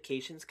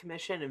Communications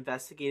Commission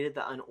investigated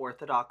the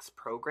unorthodox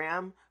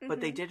program, but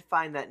they did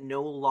find that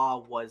no law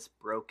was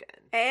broken.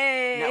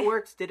 Hey,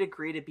 Networks did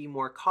agree to be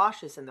more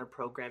cautious in their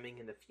programming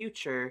in the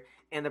future,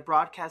 and the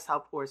broadcast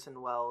helped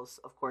Orson Welles,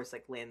 of course,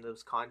 like land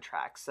those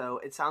contracts. So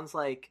it sounds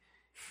like,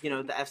 you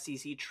know, the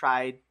FCC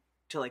tried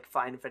to like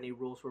find if any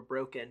rules were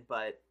broken,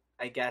 but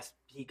I guess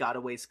he got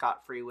away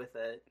scot-free with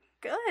it.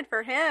 good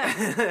for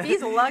him.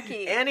 He's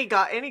lucky. and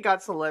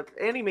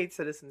he made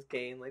Citizens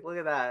Kane. Like, look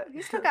at that.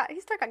 He's still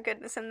got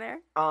goodness in there.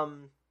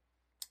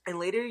 In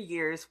later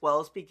years,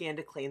 Wells began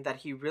to claim that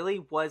he really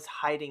was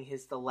hiding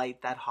his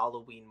delight that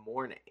Halloween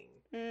morning.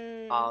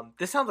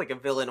 This sounds like a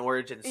villain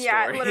origin story.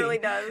 Yeah, it literally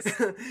does.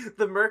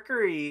 The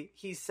Mercury,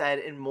 he said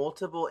in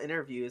multiple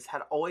interviews,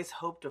 had always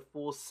hoped to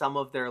fool some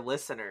of their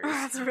listeners.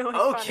 That's really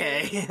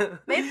okay.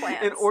 Made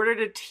plans. In order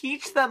to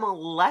teach them a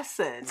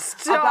lesson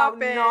Stop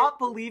about it. not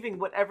believing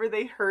whatever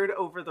they heard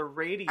over the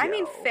radio. I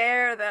mean,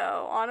 fair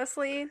though.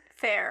 Honestly,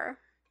 fair.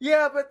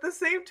 Yeah, but at the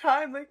same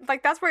time,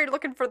 Like that's where you're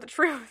looking for the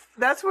truth.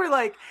 that's where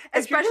like,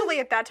 if you're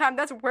Especially at that time,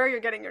 that's where you're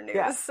getting your news.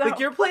 yeah, So. like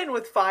you're playing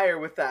with fire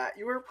with that.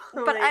 You were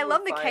playing But I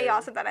love with the fire.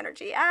 chaos of that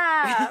energy.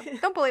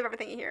 Don't believe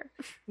everything you hear.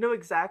 No,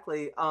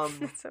 exactly.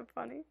 That's so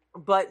funny.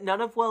 But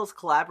none of Wells'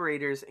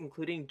 collaborators,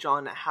 including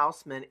John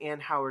Houseman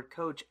and Howard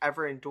Koch,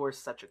 ever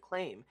endorsed such a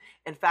claim.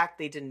 In fact,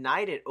 they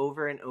denied it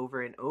over and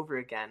over and over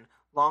again,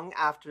 long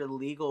after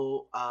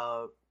legal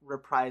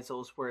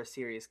reprisals were a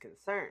serious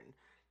concern.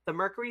 The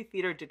Mercury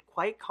Theater did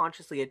quite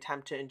consciously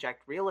attempt to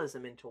inject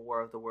realism into War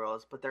of the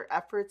Worlds, but their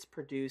efforts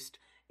produced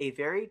a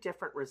very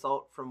different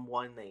result from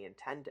one they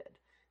intended.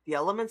 the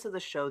elements of the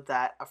show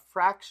that a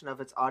fraction of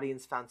its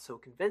audience found so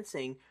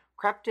convincing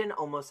crept in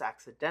almost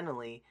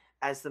accidentally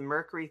as the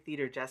Mercury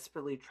Theater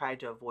desperately tried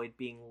to avoid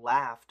being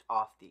laughed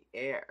off the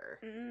air.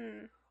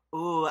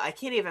 Ooh, I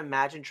can't even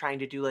imagine trying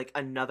to do, like,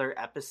 another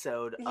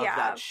episode of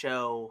that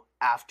show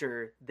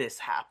after this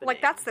happening.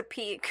 Like, that's the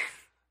peak.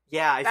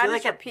 Yeah, I feel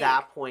like at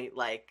that point,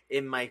 like,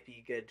 it might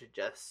be good to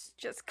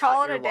just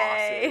call it a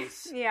day.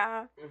 Losses.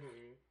 Yeah.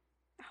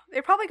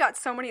 They probably got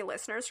so many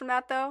listeners from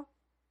that, though.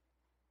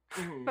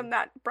 From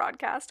that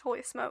broadcast.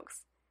 Holy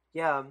smokes.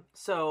 Yeah,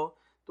 so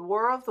the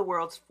War of the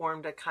Worlds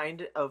formed a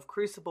kind of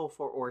crucible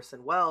for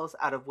Orson Welles,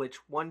 out of which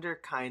wonder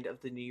kind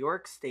of the New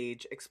York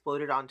stage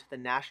exploded onto the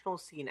national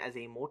scene as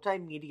a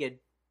multimedia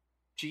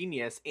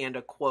genius and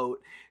a,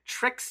 quote,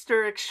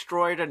 trickster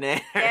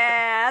extraordinaire.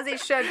 Yeah, as he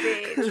should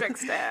be,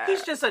 trickster.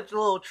 He's just a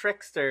little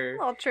trickster. A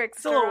little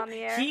trickster on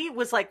the air. He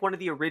was like one of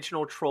the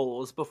original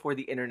trolls before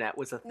the internet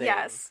was a thing.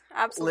 Yes,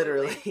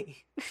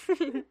 absolutely.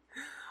 Literally.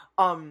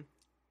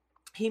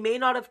 He may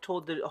not have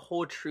told the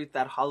whole truth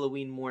that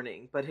Halloween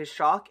morning, but his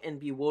shock and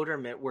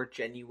bewilderment were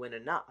genuine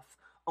enough.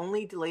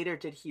 Only later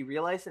did he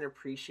realize and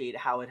appreciate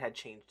how it had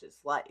changed his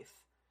life.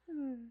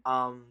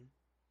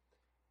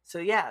 So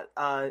yeah,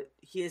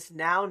 he is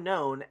now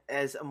known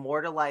as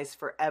immortalized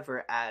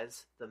forever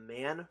as the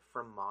Man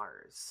from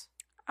Mars.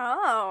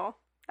 Oh,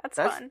 that's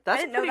fun. That's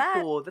I didn't know that.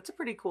 Cool. That's a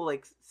pretty cool,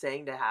 like,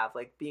 saying to have,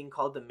 like, being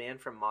called the Man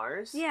from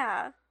Mars.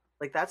 Yeah.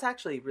 Like, that's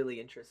actually really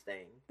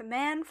interesting. The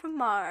Man from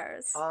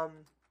Mars.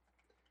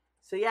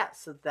 So yeah,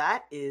 so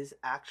that is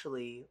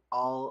actually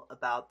all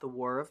about the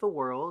War of the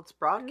Worlds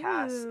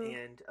broadcast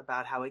and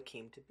about how it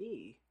came to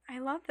be. I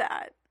love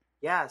that.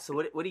 Yeah, so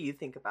what do you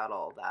think about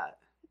all that?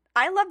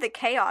 I love the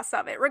chaos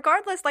of it.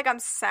 Regardless, like, I'm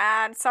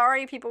sad.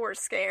 Sorry people were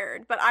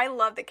scared, but I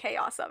love the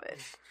chaos of it.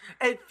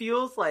 It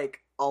feels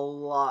like a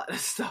lot of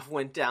stuff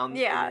went down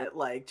in it.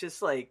 Like,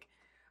 just, like,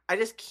 I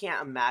just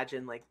can't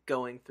imagine, like,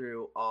 going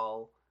through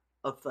all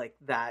of, like,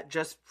 that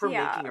just for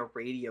making a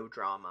radio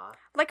drama.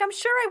 Like, I'm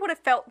sure I would have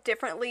felt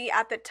differently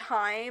at the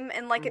time,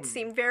 and, like, it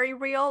seemed very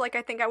real. Like,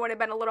 I think I would have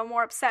been a little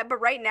more upset, but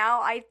right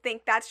now, I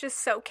think that's just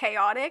so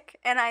chaotic,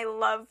 and I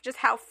love just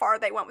how far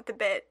they went with the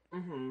bit.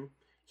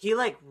 He,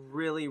 like,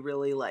 really,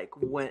 really, like,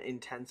 went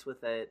intense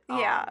with it.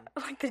 Yeah,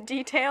 like, the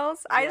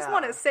details. I just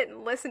want to sit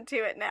and listen to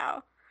it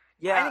now.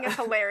 Yeah. I think it's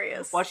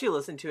hilarious. Watch you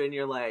listen to it, and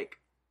you're like,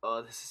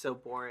 oh, this is so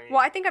boring.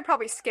 Well, I think I'd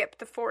probably skip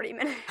the 40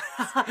 minutes.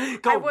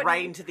 Go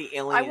right into the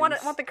aliens. I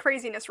want the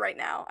craziness right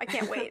now. I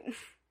can't wait.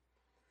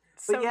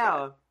 But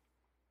yeah,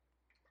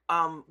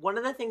 one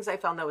of the things I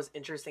found that was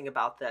interesting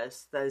about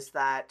this is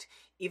that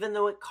even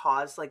though it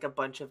caused, like, a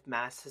bunch of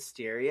mass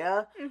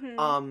hysteria,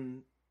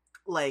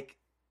 like,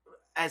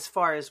 as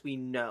far as we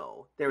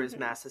know, there was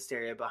mass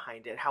hysteria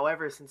behind it.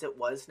 However, since it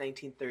was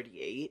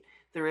 1938,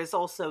 there is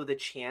also the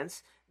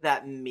chance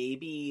that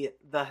maybe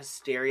the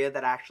hysteria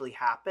that actually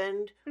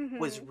happened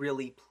was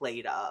really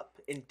played up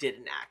and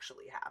didn't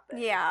actually happen.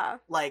 Yeah.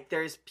 Like,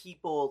 there's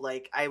people,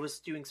 like, I was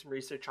doing some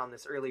research on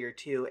this earlier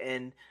too,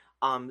 and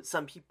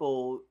some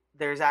people,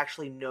 there's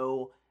actually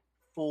no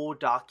full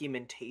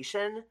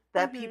documentation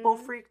that people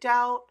freaked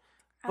out,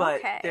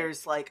 but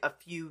there's, like, a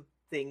few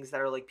things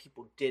that are, like,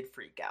 people did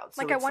freak out.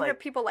 So like, I wonder if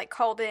people, like,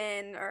 called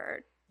in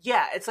or...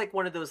 Yeah, it's like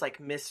one of those, like,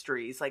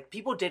 mysteries. Like,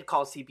 people did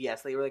call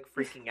CBS. They were, like,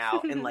 freaking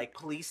out. And, like,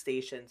 police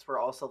stations were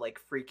also, like,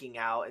 freaking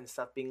out and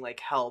stuff, being like,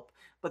 help.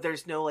 But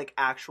there's no, like,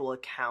 actual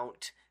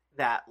account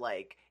that,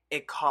 like,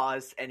 it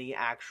caused any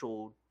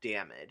actual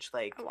damage.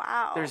 Like,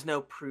 there's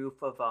no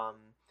proof of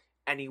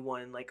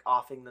anyone, like,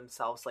 offing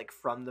themselves, like,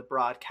 from the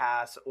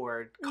broadcast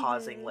or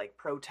causing, like,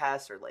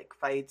 protests or, like,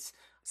 fights.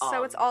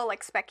 So it's all,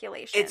 like,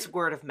 speculation. It's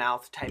word of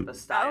mouth type of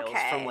styles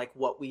from, like,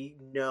 what we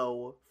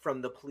know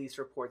from the police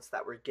reports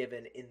that were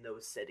given in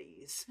those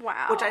cities.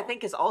 Wow. Which I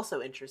think is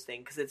also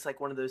interesting because it's,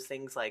 like, one of those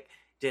things, like,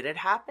 did it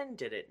happen?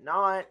 Did it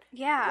not?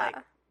 Yeah.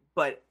 Like,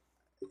 but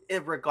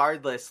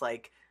regardless,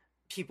 like,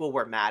 people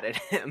were mad at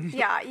him.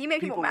 Yeah, you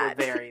make people mad.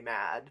 People were very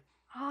mad.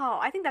 Oh,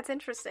 I think that's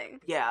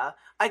interesting. Yeah.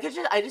 I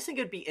just think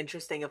it'd be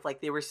interesting if,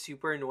 like, they were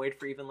super annoyed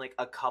for even, like,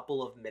 a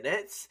couple of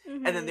minutes,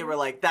 and then they were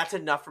like, that's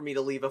enough for me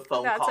to leave a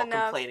phone call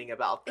complaining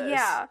about this.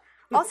 Yeah.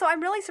 Also, I'm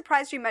really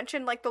surprised you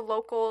mentioned, like, the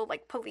local,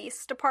 like,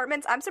 police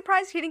departments. I'm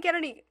surprised he didn't get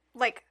any,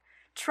 like,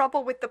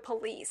 trouble with the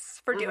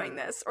police for doing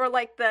this, or,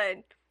 like,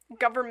 the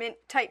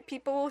government-type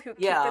people who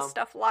keep this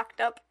stuff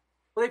locked up.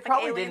 Well, they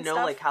probably didn't know,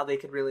 like, how they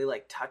could really,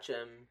 like, touch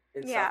him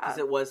and stuff, because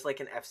it was, like,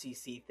 an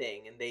FCC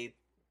thing, and they...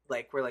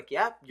 like, we're like,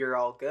 yeah, you're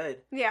all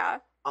good. Yeah.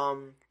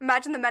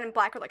 Imagine the Men in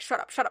Black are like, shut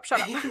up, shut up,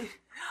 shut up.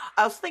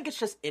 I also think it's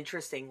just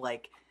interesting,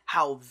 like,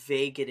 how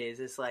vague it is.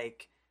 It's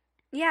like,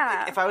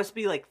 yeah. If I was to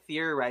be, like,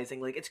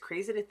 theorizing, like, it's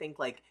crazy to think,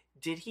 like,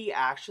 did he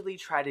actually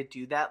try to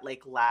do that,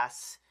 like,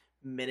 last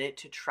minute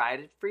to try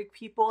to freak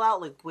people out?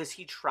 Like, was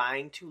he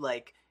trying to,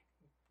 like,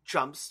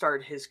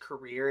 jumpstart his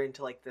career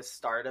into, like, this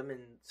stardom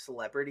and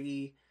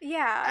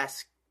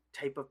celebrity-esque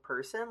type of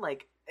person?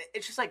 Like,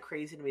 it's just, like,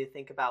 crazy to me to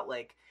think about,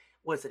 like,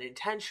 Was it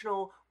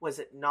intentional? Was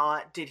it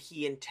not? Did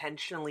he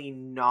intentionally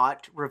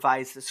not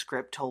revise the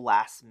script till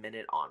last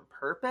minute on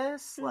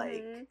purpose?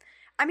 Like,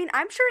 I mean,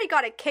 I'm sure he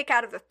got a kick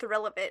out of the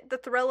thrill of it. The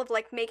thrill of,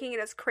 like, making it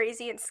as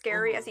crazy and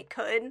scary as he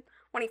could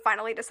when he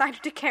finally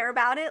decided to care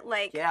about it.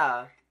 Like,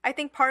 yeah. I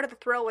think part of the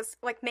thrill was,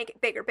 like, make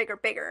it bigger, bigger,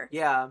 bigger.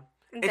 Yeah.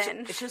 And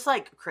It's just,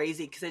 like,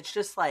 crazy because it's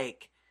just,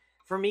 like,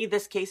 for me,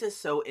 this case is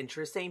so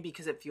interesting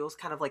because it feels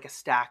kind of like a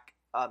stack,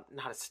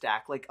 not a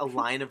stack, like a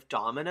line of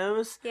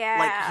dominoes. Yeah.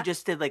 Like, he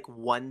just did, like,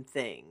 one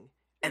thing,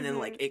 and then,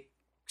 like, it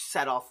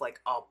set off, like,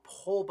 a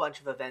whole bunch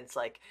of events,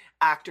 like,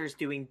 actors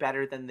doing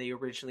better than they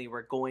originally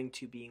were going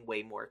to, being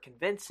way more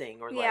convincing,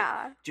 or,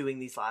 like, doing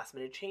these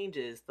last-minute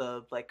changes,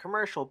 the, like,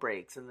 commercial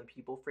breaks, and the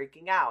people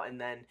freaking out, and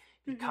then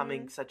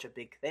becoming such a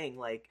big thing.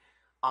 Like,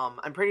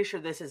 I'm pretty sure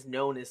this is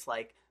known as,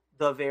 like,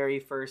 the very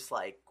first,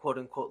 like,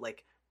 quote-unquote,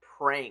 like,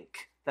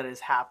 prank that has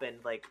happened,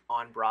 like,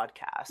 on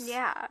broadcast.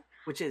 Yeah.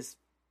 Which is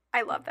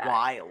I love that.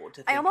 wild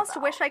to think I almost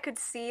about. wish I could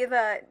see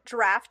the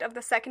draft of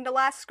the second to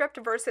last script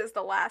versus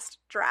the last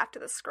draft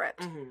of the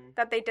script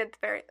that they did at the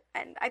very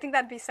end. I think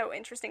that'd be so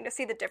interesting to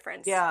see the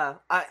difference. Yeah.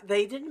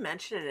 They didn't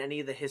mention in any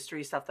of the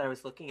history stuff that I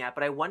was looking at,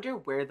 but I wonder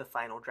where the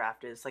final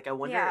draft is. Like, I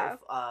wonder if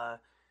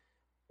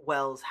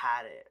Wells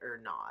had it or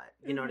not.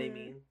 You know what I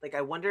mean? Like,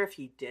 I wonder if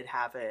he did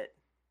have it.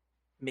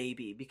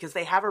 Maybe, because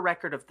they have a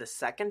record of the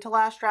second to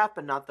last draft,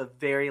 but not the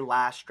very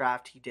last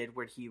draft he did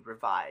where he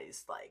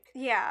revised, like,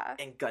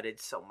 and gutted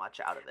so much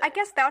out of it. I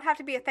guess that would have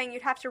to be a thing.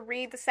 You'd have to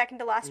read the second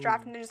to last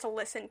draft and then just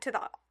listen to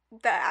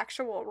the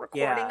actual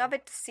recording of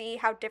it to see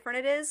how different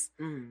it is.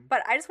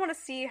 But I just want to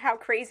see how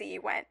crazy he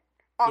went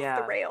off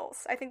the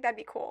rails. I think that'd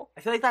be cool.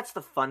 I feel like that's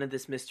the fun of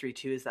this mystery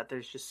too, is that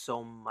there's just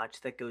so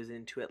much that goes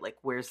into it. Like,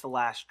 where's the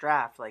last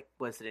draft? Like,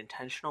 was it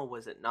intentional?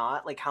 Was it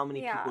not? Like, how many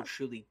people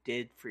truly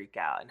did freak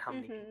out, and how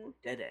many people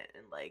didn't?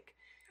 And, like,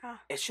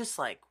 it's just,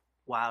 like,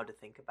 wow to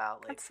think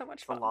about. Like, that's so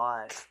much fun. A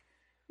lot.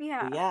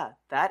 Yeah. But yeah,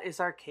 that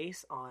is our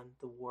case on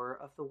the War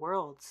of the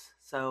Worlds.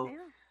 So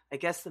I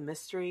guess the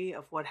mystery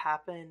of what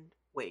happened.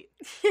 Wait,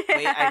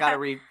 I gotta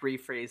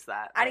rephrase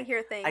that. I didn't hear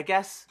a thing. I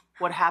guess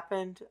what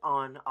happened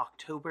on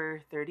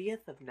October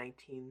 30th of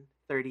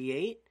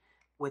 1938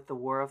 with the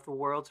War of the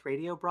Worlds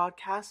radio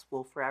broadcast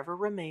will forever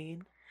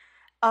remain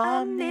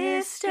a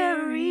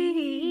mystery.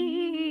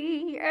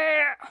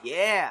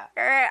 Yeah.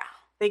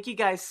 Thank you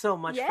guys so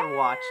much for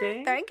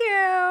watching. Thank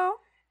you.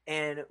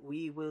 And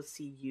we will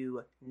see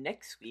you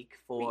next week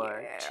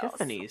for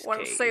Tiffany's We'll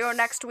case. see you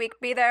next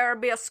week. Be there or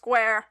be a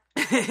square.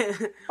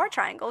 Or a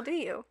triangle. Do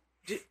you?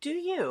 Do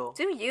you?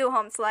 Do you,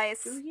 Home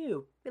Slice? Do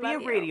you? We be a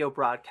love you. radio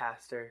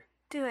broadcaster.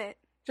 Do it.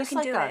 Just you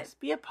can like do us. It.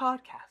 Be a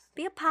podcaster.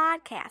 Be a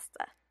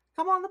podcaster.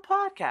 Come on the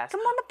podcast.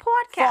 Come on the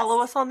podcast.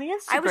 Follow us on the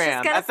Instagram I was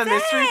just gonna at the say.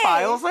 Mystery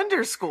Files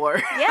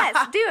 _.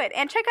 Yes, do it.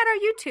 And check out our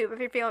YouTube if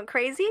you're feeling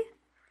crazy.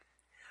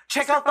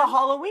 Check out the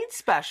Halloween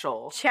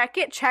special. Check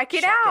it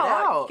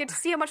out. You get to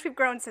see how much we've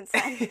grown since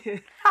then. Check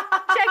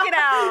it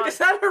out. Is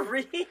that a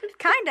read?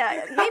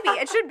 Kinda. Maybe.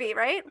 It should be,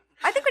 right?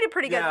 I think we did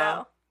pretty good,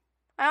 though.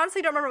 I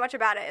honestly don't remember much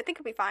about it. I think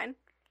it'll be fine.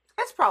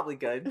 That's probably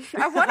good.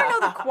 I want to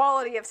know the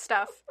quality of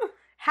stuff.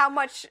 How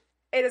much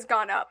it has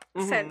gone up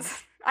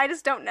since. I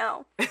just don't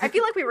know. I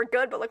feel like we were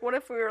good, but, like, what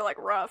if we were, like,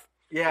 rough?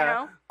 Yeah. You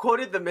know?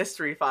 Quoted the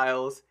Mystery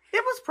Files.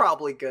 It was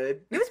probably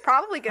good. It was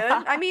probably good.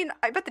 I mean,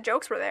 I bet the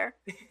jokes were there.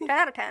 10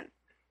 out of 10.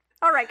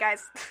 All right,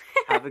 guys.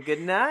 Have a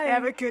good night.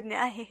 Have a good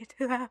night.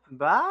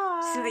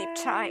 Bye. Sleep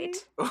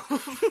tight.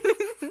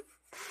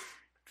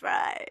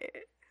 Bye.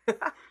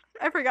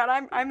 I forgot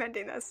I'm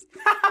ending this.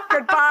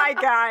 Goodbye,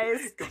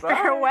 guys. Goodbye.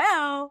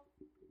 Farewell.